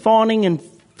cringing and fawning and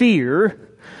fear,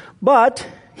 but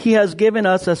He has given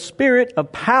us a spirit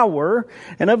of power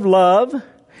and of love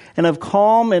and of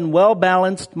calm and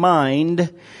well-balanced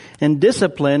mind and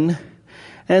discipline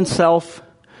and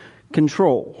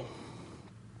self-control.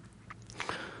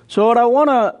 So what I want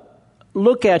to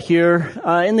look at here,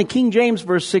 in the King James,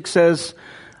 verse 6 says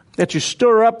that you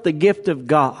stir up the gift of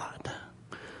God,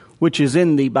 which is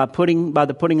in thee by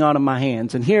the putting on of my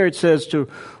hands. And here it says to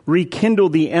rekindle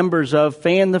the embers of,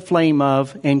 fan the flame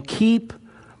of, and keep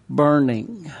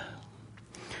burning.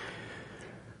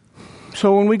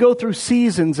 So when we go through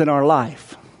seasons in our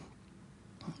life,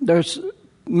 there's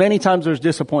many times there's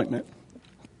disappointment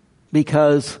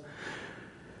because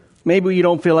maybe you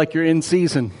don't feel like you're in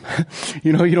season.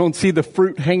 You don't see the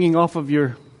fruit hanging off of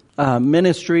your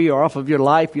ministry or off of your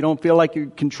life. You don't feel like you're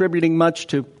contributing much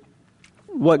to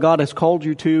what God has called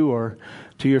you to, or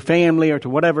to your family, or to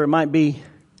whatever it might be.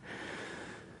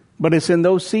 But it's in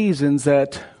those seasons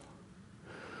that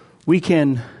we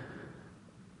can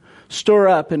stir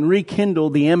up and rekindle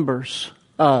the embers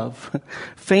of,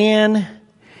 fan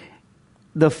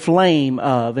the flame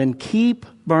of, and keep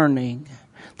burning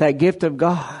that gift of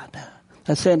God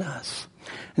that's in us.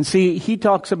 And see, he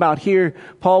talks about here,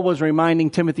 Paul was reminding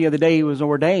Timothy the other day he was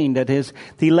ordained, that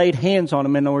he laid hands on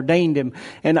him and ordained him.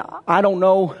 And I don't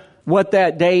know what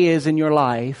that day is in your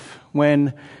life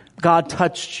when God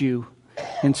touched you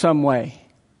in some way.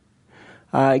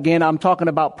 Again, I'm talking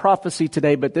about prophecy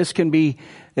today, but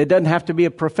it doesn't have to be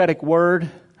a prophetic word,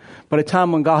 but a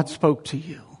time when God spoke to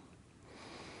you.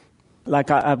 Like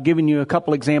I've given you a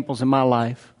couple examples in my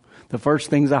life. The first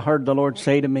things I heard the Lord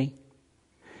say to me.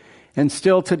 And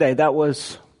still today, that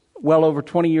was well over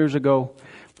 20 years ago.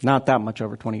 Not that much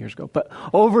over 20 years ago, but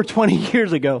over 20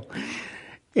 years ago.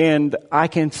 And I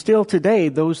can still today,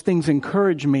 those things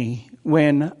encourage me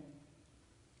when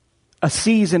a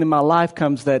season in my life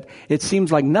comes that it seems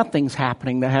like nothing's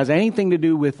happening that has anything to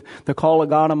do with the call of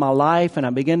God in my life. And I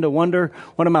begin to wonder,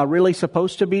 what am I really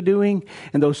supposed to be doing?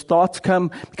 And those thoughts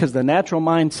come because the natural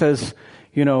mind says,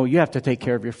 you have to take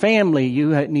care of your family.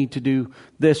 You need to do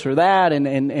this or that,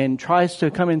 and tries to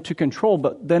come into control.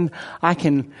 But then I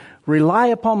can rely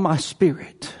upon my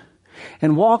spirit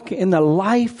and walk in the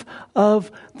life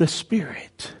of the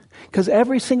Spirit. Because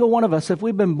every single one of us, if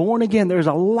we've been born again, there's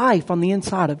a life on the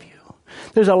inside of you.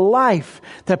 There's a life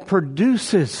that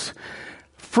produces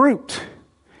fruit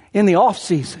in the off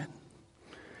season.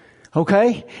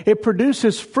 Okay? It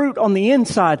produces fruit on the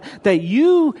inside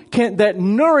that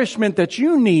nourishment that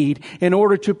you need in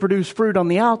order to produce fruit on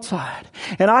the outside.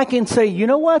 And I can say, you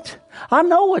know what? I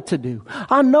know what to do.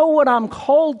 I know what I'm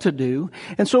called to do.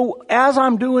 And so as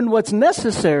I'm doing what's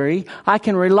necessary, I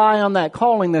can rely on that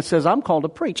calling that says I'm called to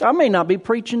preach. I may not be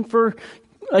preaching for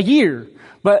a year,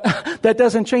 but that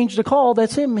doesn't change the call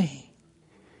that's in me.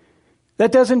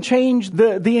 That doesn't change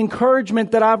the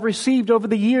encouragement that I've received over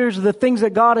the years, the things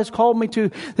that God has called me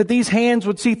to, that these hands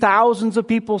would see thousands of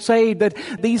people saved, that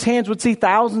these hands would see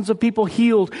thousands of people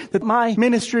healed, that my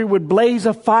ministry would blaze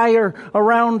a fire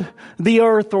around the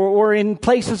earth or in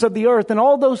places of the earth. And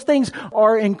all those things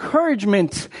are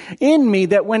encouragement in me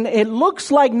that when it looks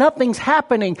like nothing's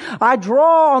happening, I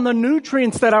draw on the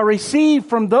nutrients that I received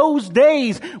from those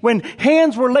days when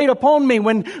hands were laid upon me,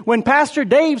 when Pastor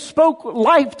Dave spoke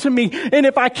life to me. And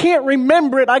if I can't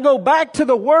remember it, I go back to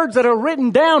the words that are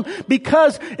written down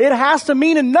because it has to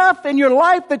mean enough in your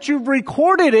life that you've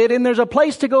recorded it and there's a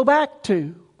place to go back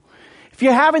to. If you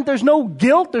haven't, there's no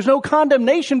guilt, there's no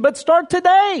condemnation, but start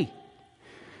today.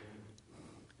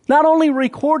 Not only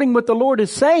recording what the Lord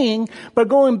is saying, but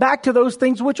going back to those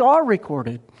things which are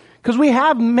recorded. Because we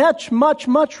have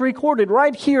much recorded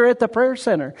right here at the prayer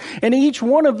center. And each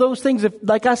one of those things,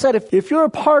 like I said, if you're a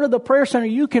part of the prayer center,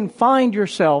 you can find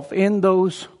yourself in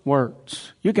those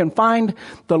words. You can find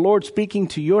the Lord speaking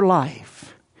to your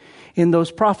life in those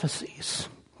prophecies.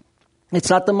 It's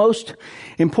not the most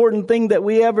important thing that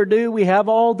we ever do. We have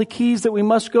all the keys that we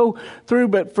must go through,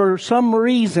 but for some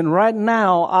reason right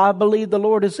now, I believe the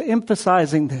Lord is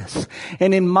emphasizing this.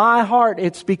 And in my heart,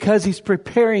 it's because He's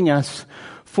preparing us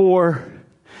for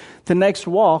the next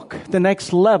walk, the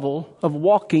next level of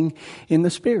walking in the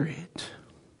Spirit.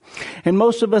 And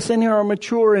most of us in here are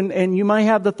mature, and you might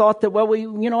have the thought that, well,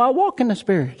 I walk in the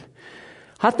Spirit.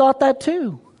 I thought that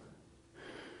too.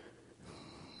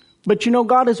 But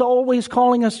God is always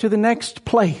calling us to the next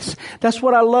place. That's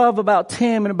what I love about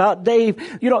Tim and about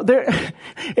Dave. They're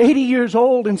 80 years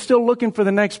old and still looking for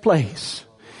the next place.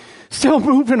 Still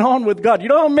moving on with God. You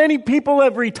know how many people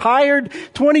have retired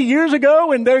 20 years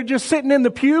ago and they're just sitting in the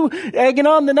pew egging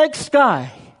on the next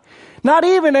guy? Not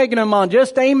even egging him on,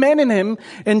 just amening him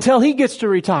until he gets to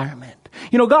retirement.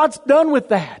 You know, God's done with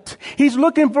that. He's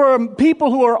looking for people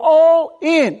who are all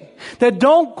in, that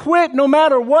don't quit no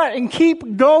matter what and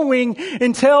keep going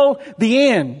until the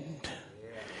end.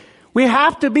 We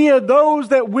have to be of those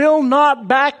that will not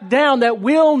back down, that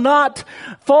will not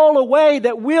fall away,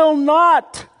 that will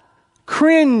not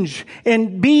cringe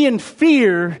and be in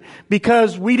fear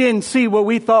because we didn't see what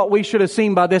we thought we should have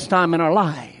seen by this time in our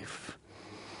life.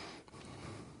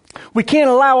 We can't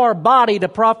allow our body to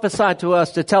prophesy to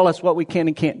us, to tell us what we can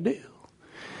and can't do.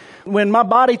 When my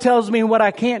body tells me what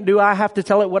I can't do, I have to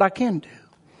tell it what I can do.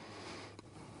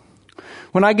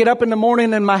 When I get up in the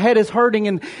morning and my head is hurting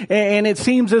and it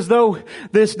seems as though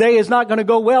this day is not going to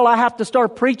go well, I have to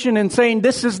start preaching and saying,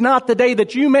 this is not the day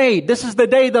that you made. This is the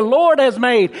day the Lord has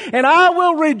made. And I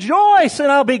will rejoice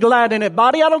and I'll be glad in it,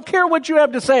 body. I don't care what you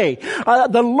have to say.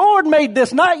 The Lord made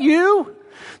this, not you.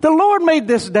 The Lord made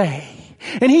this day.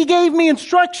 And He gave me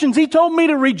instructions. He told me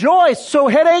to rejoice. So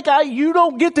headache, you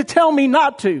don't get to tell me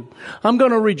not to. I'm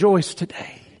going to rejoice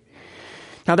today.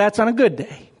 Now that's on a good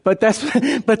day. But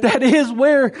that is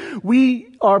where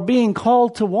we are being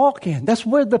called to walk in. That's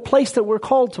where the place that we're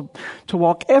called to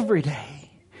walk every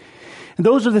day. And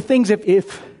those are the things,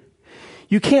 if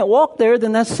you can't walk there,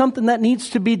 then that's something that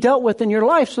needs to be dealt with in your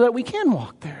life so that we can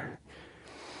walk there.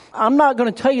 I'm not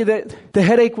going to tell you that the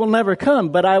headache will never come,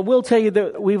 but I will tell you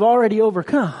that we've already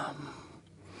overcome.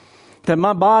 That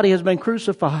my body has been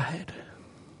crucified.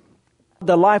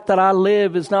 The life that I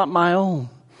live is not my own.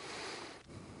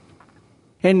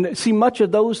 And see, much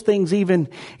of those things, even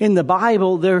in the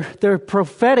Bible, they're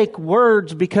prophetic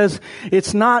words because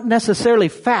it's not necessarily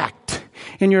fact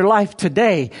in your life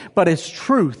today, but it's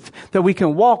truth that we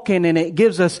can walk in, and it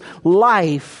gives us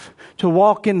life to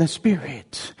walk in the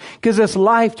Spirit. It gives us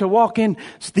life to walk in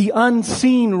the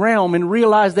unseen realm and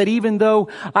realize that even though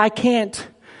I can't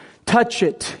touch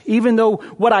it, even though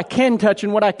what I can touch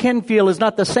and what I can feel is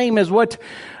not the same as what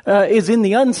is in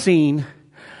the unseen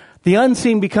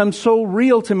becomes so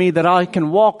real to me that I can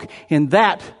walk in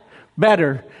that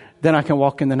better than I can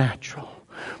walk in the natural.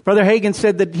 Brother Hagin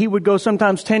said that he would go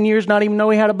sometimes 10 years not even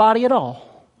know he had a body at all.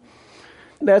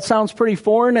 That sounds pretty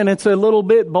foreign and it's a little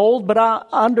bit bold, but I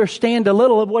understand a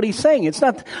little of what he's saying. It's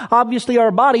not, obviously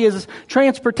our body is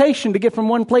transportation to get from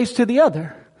one place to the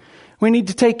other. We need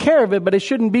to take care of it, but it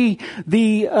shouldn't be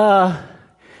the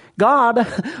God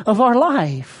of our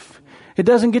life. It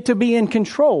doesn't get to be in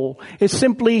control. It's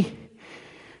simply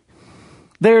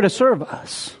there to serve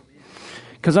us.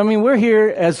 Because, we're here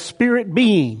as spirit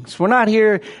beings. We're not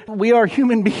here, we are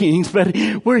human beings, but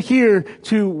we're here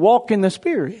to walk in the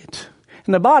Spirit.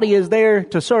 And the body is there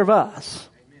to serve us.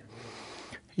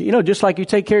 You know, just like you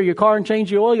take care of your car and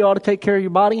change your oil, you ought to take care of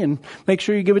your body and make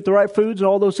sure you give it the right foods and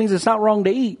all those things. It's not wrong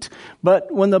to eat.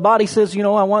 But when the body says,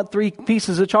 I want 3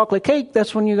 pieces of chocolate cake,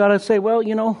 that's when you got to say, well,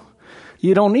 you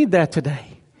don't need that today.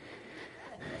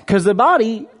 Because the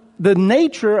body, the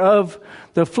nature of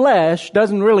the flesh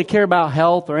doesn't really care about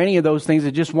health or any of those things.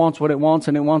 It just wants what it wants,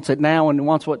 and it wants it now, and it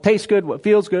wants what tastes good, what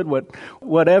feels good,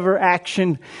 whatever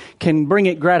action can bring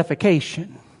it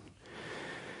gratification.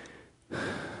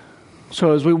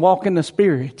 So as we walk in the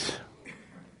Spirit,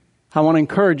 I want to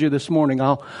encourage you this morning.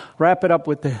 I'll wrap it up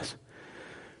with this.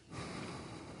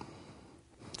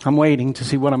 I'm waiting to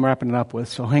see what I'm wrapping it up with,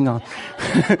 so hang on.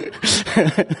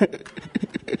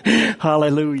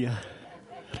 Hallelujah.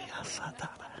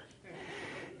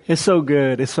 It's so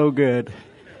good. It's so good.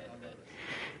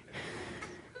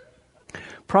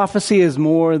 Prophecy is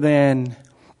more than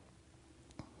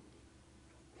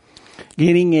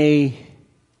getting a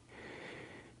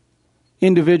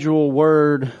individual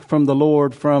word from the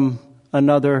Lord from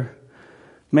another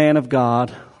man of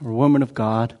God or woman of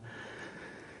God.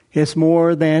 It's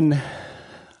more than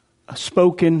a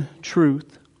spoken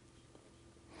truth.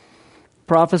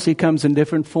 Prophecy comes in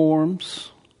different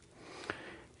forms,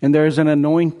 and there's an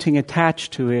anointing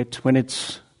attached to it when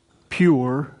it's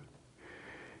pure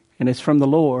and it's from the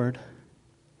Lord.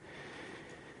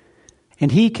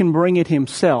 And He can bring it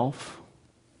Himself.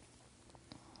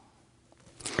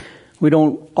 We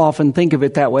don't often think of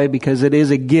it that way because it is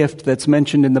a gift that's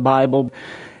mentioned in the Bible.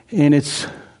 In its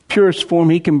purest form,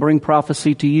 He can bring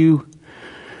prophecy to you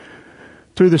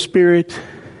through the Spirit.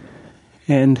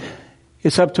 And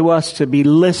it's up to us to be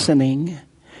listening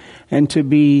and to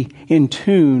be in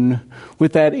tune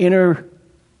with that inner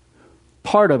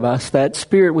part of us, that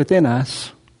spirit within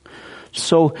us.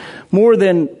 So more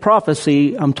than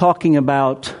prophecy, I'm talking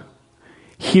about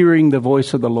hearing the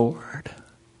voice of the Lord.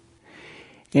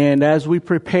 And as we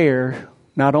prepare,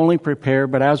 not only prepare,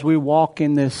 but as we walk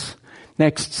in this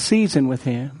next season with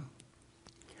Him,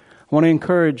 I want to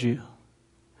encourage you.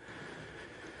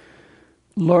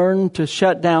 Learn to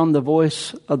shut down the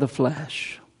voice of the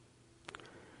flesh.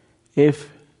 If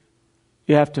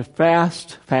you have to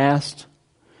fast.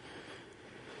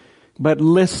 But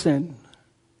listen.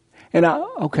 And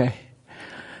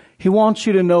He wants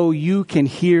you to know you can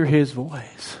hear His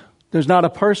voice. There's not a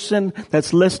person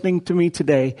that's listening to me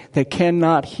today that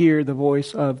cannot hear the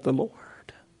voice of the Lord.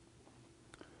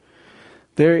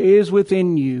 There is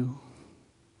within you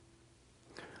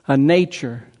a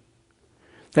nature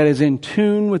that is in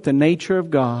tune with the nature of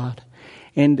God,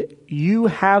 and you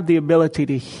have the ability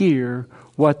to hear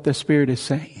what the Spirit is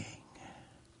saying.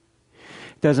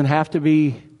 It doesn't have to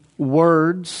be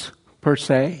words per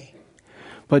se,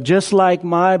 but just like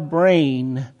my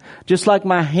brain, just like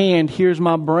my hand hears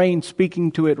my brain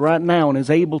speaking to it right now and is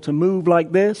able to move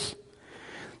like this,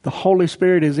 the Holy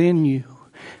Spirit is in you.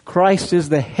 Christ is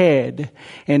the head,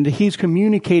 and He's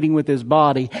communicating with His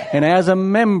body. And as a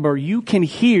member, you can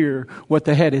hear what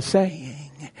the head is saying.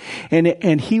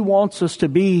 And He wants us to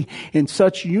be in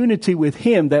such unity with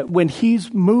Him that when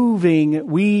He's moving,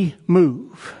 we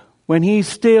move. When He's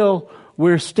still,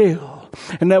 we're still.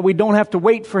 And that we don't have to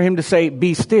wait for Him to say,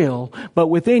 be still. But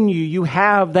within you, you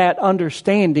have that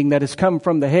understanding that has come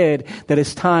from the head that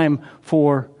it's time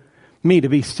for me to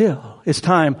be still. It's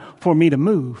time for me to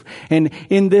move. And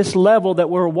in this level that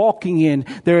we're walking in,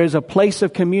 there is a place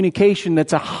of communication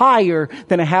that's higher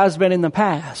than it has been in the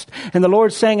past. And the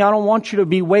Lord's saying, I don't want you to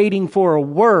be waiting for a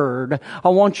word. I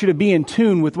want you to be in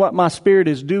tune with what my Spirit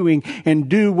is doing and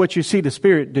do what you see the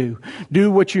Spirit do. Do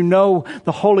what you know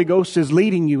the Holy Ghost is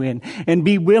leading you in. And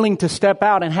be willing to step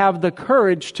out and have the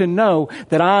courage to know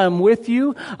that I am with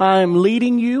you. I am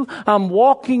leading you. I'm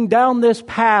walking down this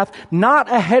path,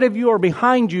 not ahead of you or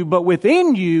behind you, but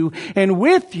within you and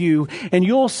with you. And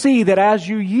you'll see that as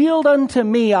you yield unto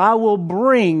me, I will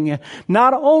bring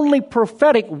not only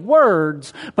prophetic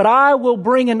words, but I will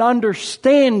bring an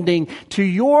understanding to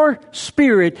your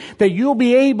spirit that you'll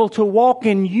be able to walk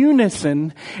in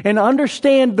unison and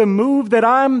understand the move that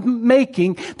I'm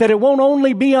making, that it won't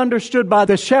only be understood by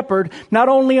the shepherd, not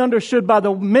only understood by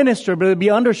the minister, but it'll be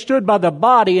understood by the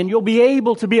body, and you'll be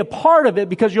able to be a part of it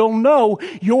because you'll know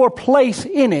your place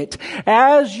in it.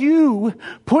 As you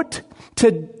put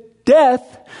to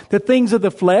death the things of the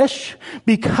flesh,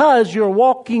 because you're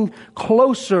walking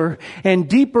closer and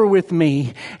deeper with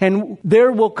me, and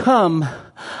there will come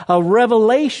a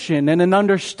revelation and an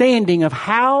understanding of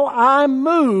how I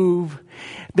move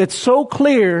that's so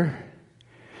clear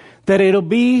that it'll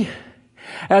be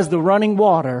as the running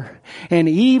water, and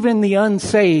even the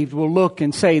unsaved will look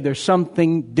and say there's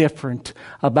something different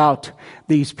about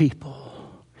these people.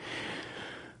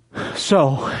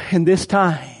 So, in this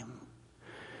time,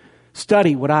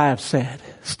 study what I have said.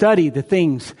 Study the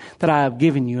things that I have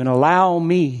given you, and allow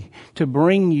me to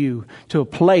bring you to a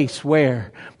place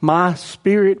where my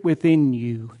Spirit within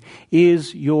you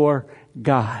is your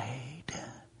guide.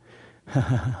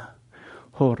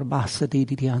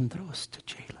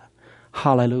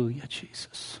 Hallelujah,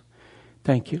 Jesus.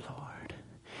 Thank you, Lord.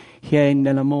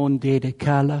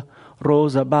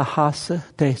 Rosa bahasa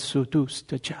te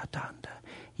sutusta chatanda.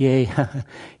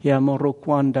 Ya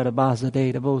morokwanda de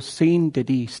bazade de vosin de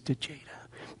dista jada.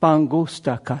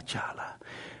 Bangusta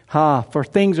kachala. For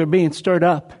things are being stirred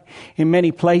up in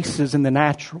many places in the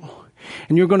natural.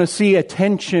 And you're going to see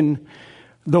attention,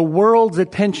 the world's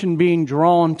attention being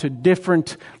drawn to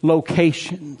different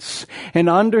locations. And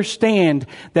understand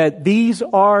that these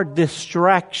are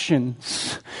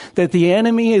distractions that the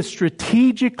enemy is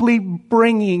strategically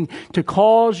bringing to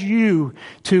cause you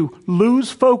to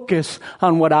lose focus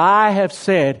on what I have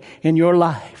said in your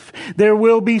life. There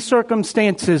will be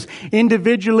circumstances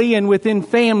individually and within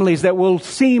families that will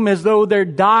seem as though they're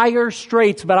dire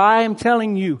straits, but I am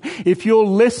telling you, if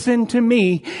you'll listen to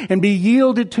me and be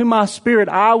yielded to my Spirit,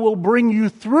 I will bring you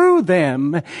through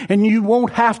them, and you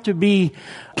won't have to be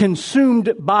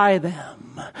consumed by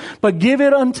them. But give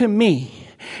it unto me.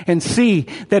 And see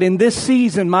that in this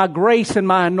season, my grace and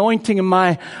my anointing and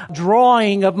my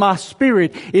drawing of my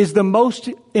Spirit is the most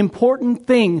important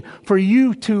thing for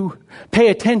you to pay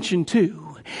attention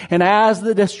to. And as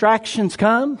the distractions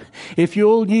come, if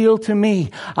you'll yield to me,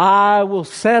 I will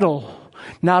settle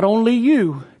not only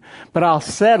you, but I'll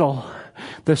settle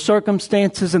the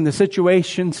circumstances and the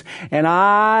situations, and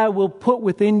I will put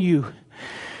within you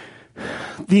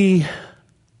the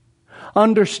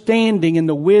understanding and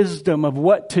the wisdom of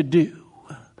what to do.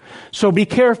 So be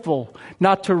careful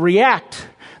not to react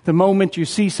the moment you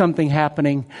see something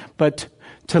happening, but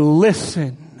to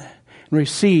listen and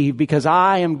receive, because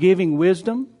I am giving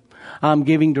wisdom. I'm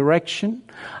giving direction.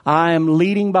 I am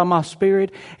leading by my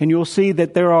Spirit. And you'll see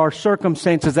that there are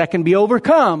circumstances that can be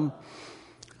overcome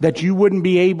that you wouldn't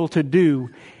be able to do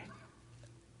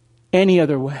any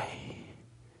other way.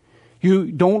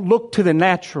 You don't look to the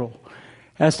natural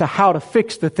as to how to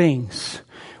fix the things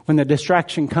when the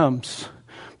distraction comes,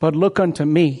 but look unto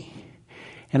me,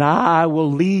 and I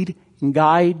will lead and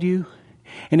guide you,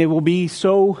 and it will be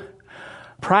so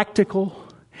practical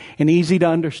and easy to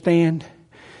understand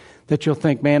that you'll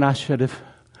think, man, I should have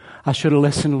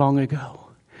listened long ago.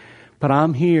 But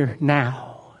I'm here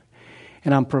now,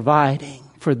 and I'm providing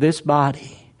for this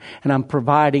body, and I'm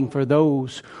providing for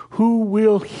those who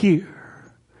will hear,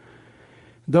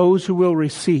 those who will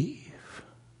receive.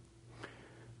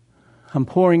 I'm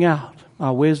pouring out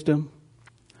my wisdom,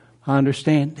 my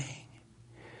understanding.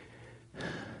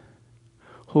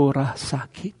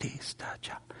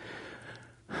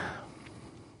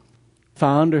 If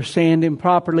I understand him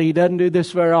properly, he doesn't do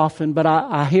this very often, but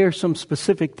I hear some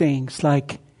specific things,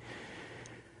 like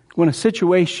when a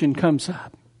situation comes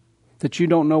up that you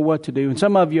don't know what to do. And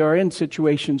some of you are in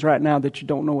situations right now that you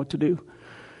don't know what to do.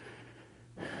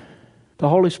 The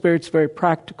Holy Spirit's very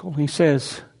practical. He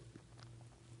says,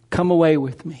 come away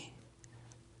with me.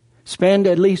 Spend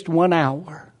at least 1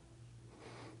 hour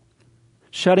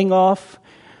shutting off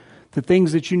the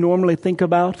things that you normally think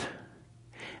about,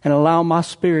 and allow my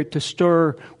Spirit to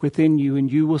stir within you,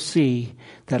 and you will see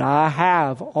that I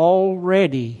have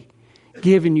already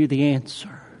given you the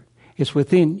answer. It's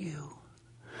within you.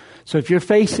 So if you're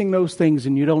facing those things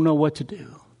and you don't know what to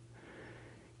do,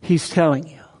 He's telling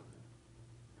you,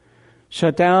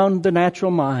 shut down the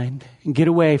natural mind and get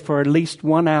away for at least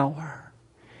 1 hour,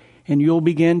 and you'll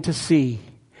begin to see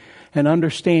an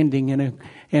understanding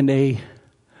and a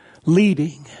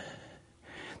leading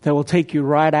that will take you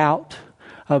right out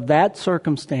of that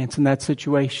circumstance and that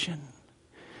situation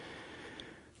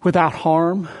without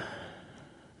harm,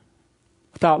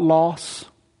 without loss.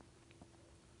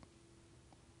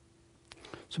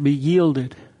 So be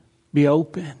yielded, be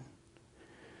open,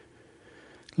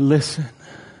 listen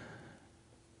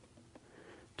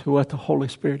to what the Holy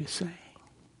Spirit is saying.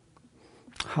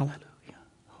 Hallelujah.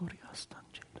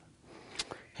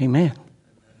 Amen.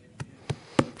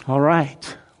 All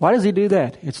right. Why does He do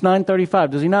that? It's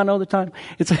 9:35. Does He not know the time?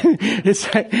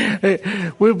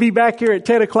 We'll be back here at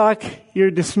 10 o'clock.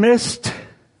 You're dismissed.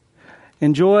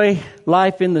 Enjoy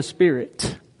life in the Spirit.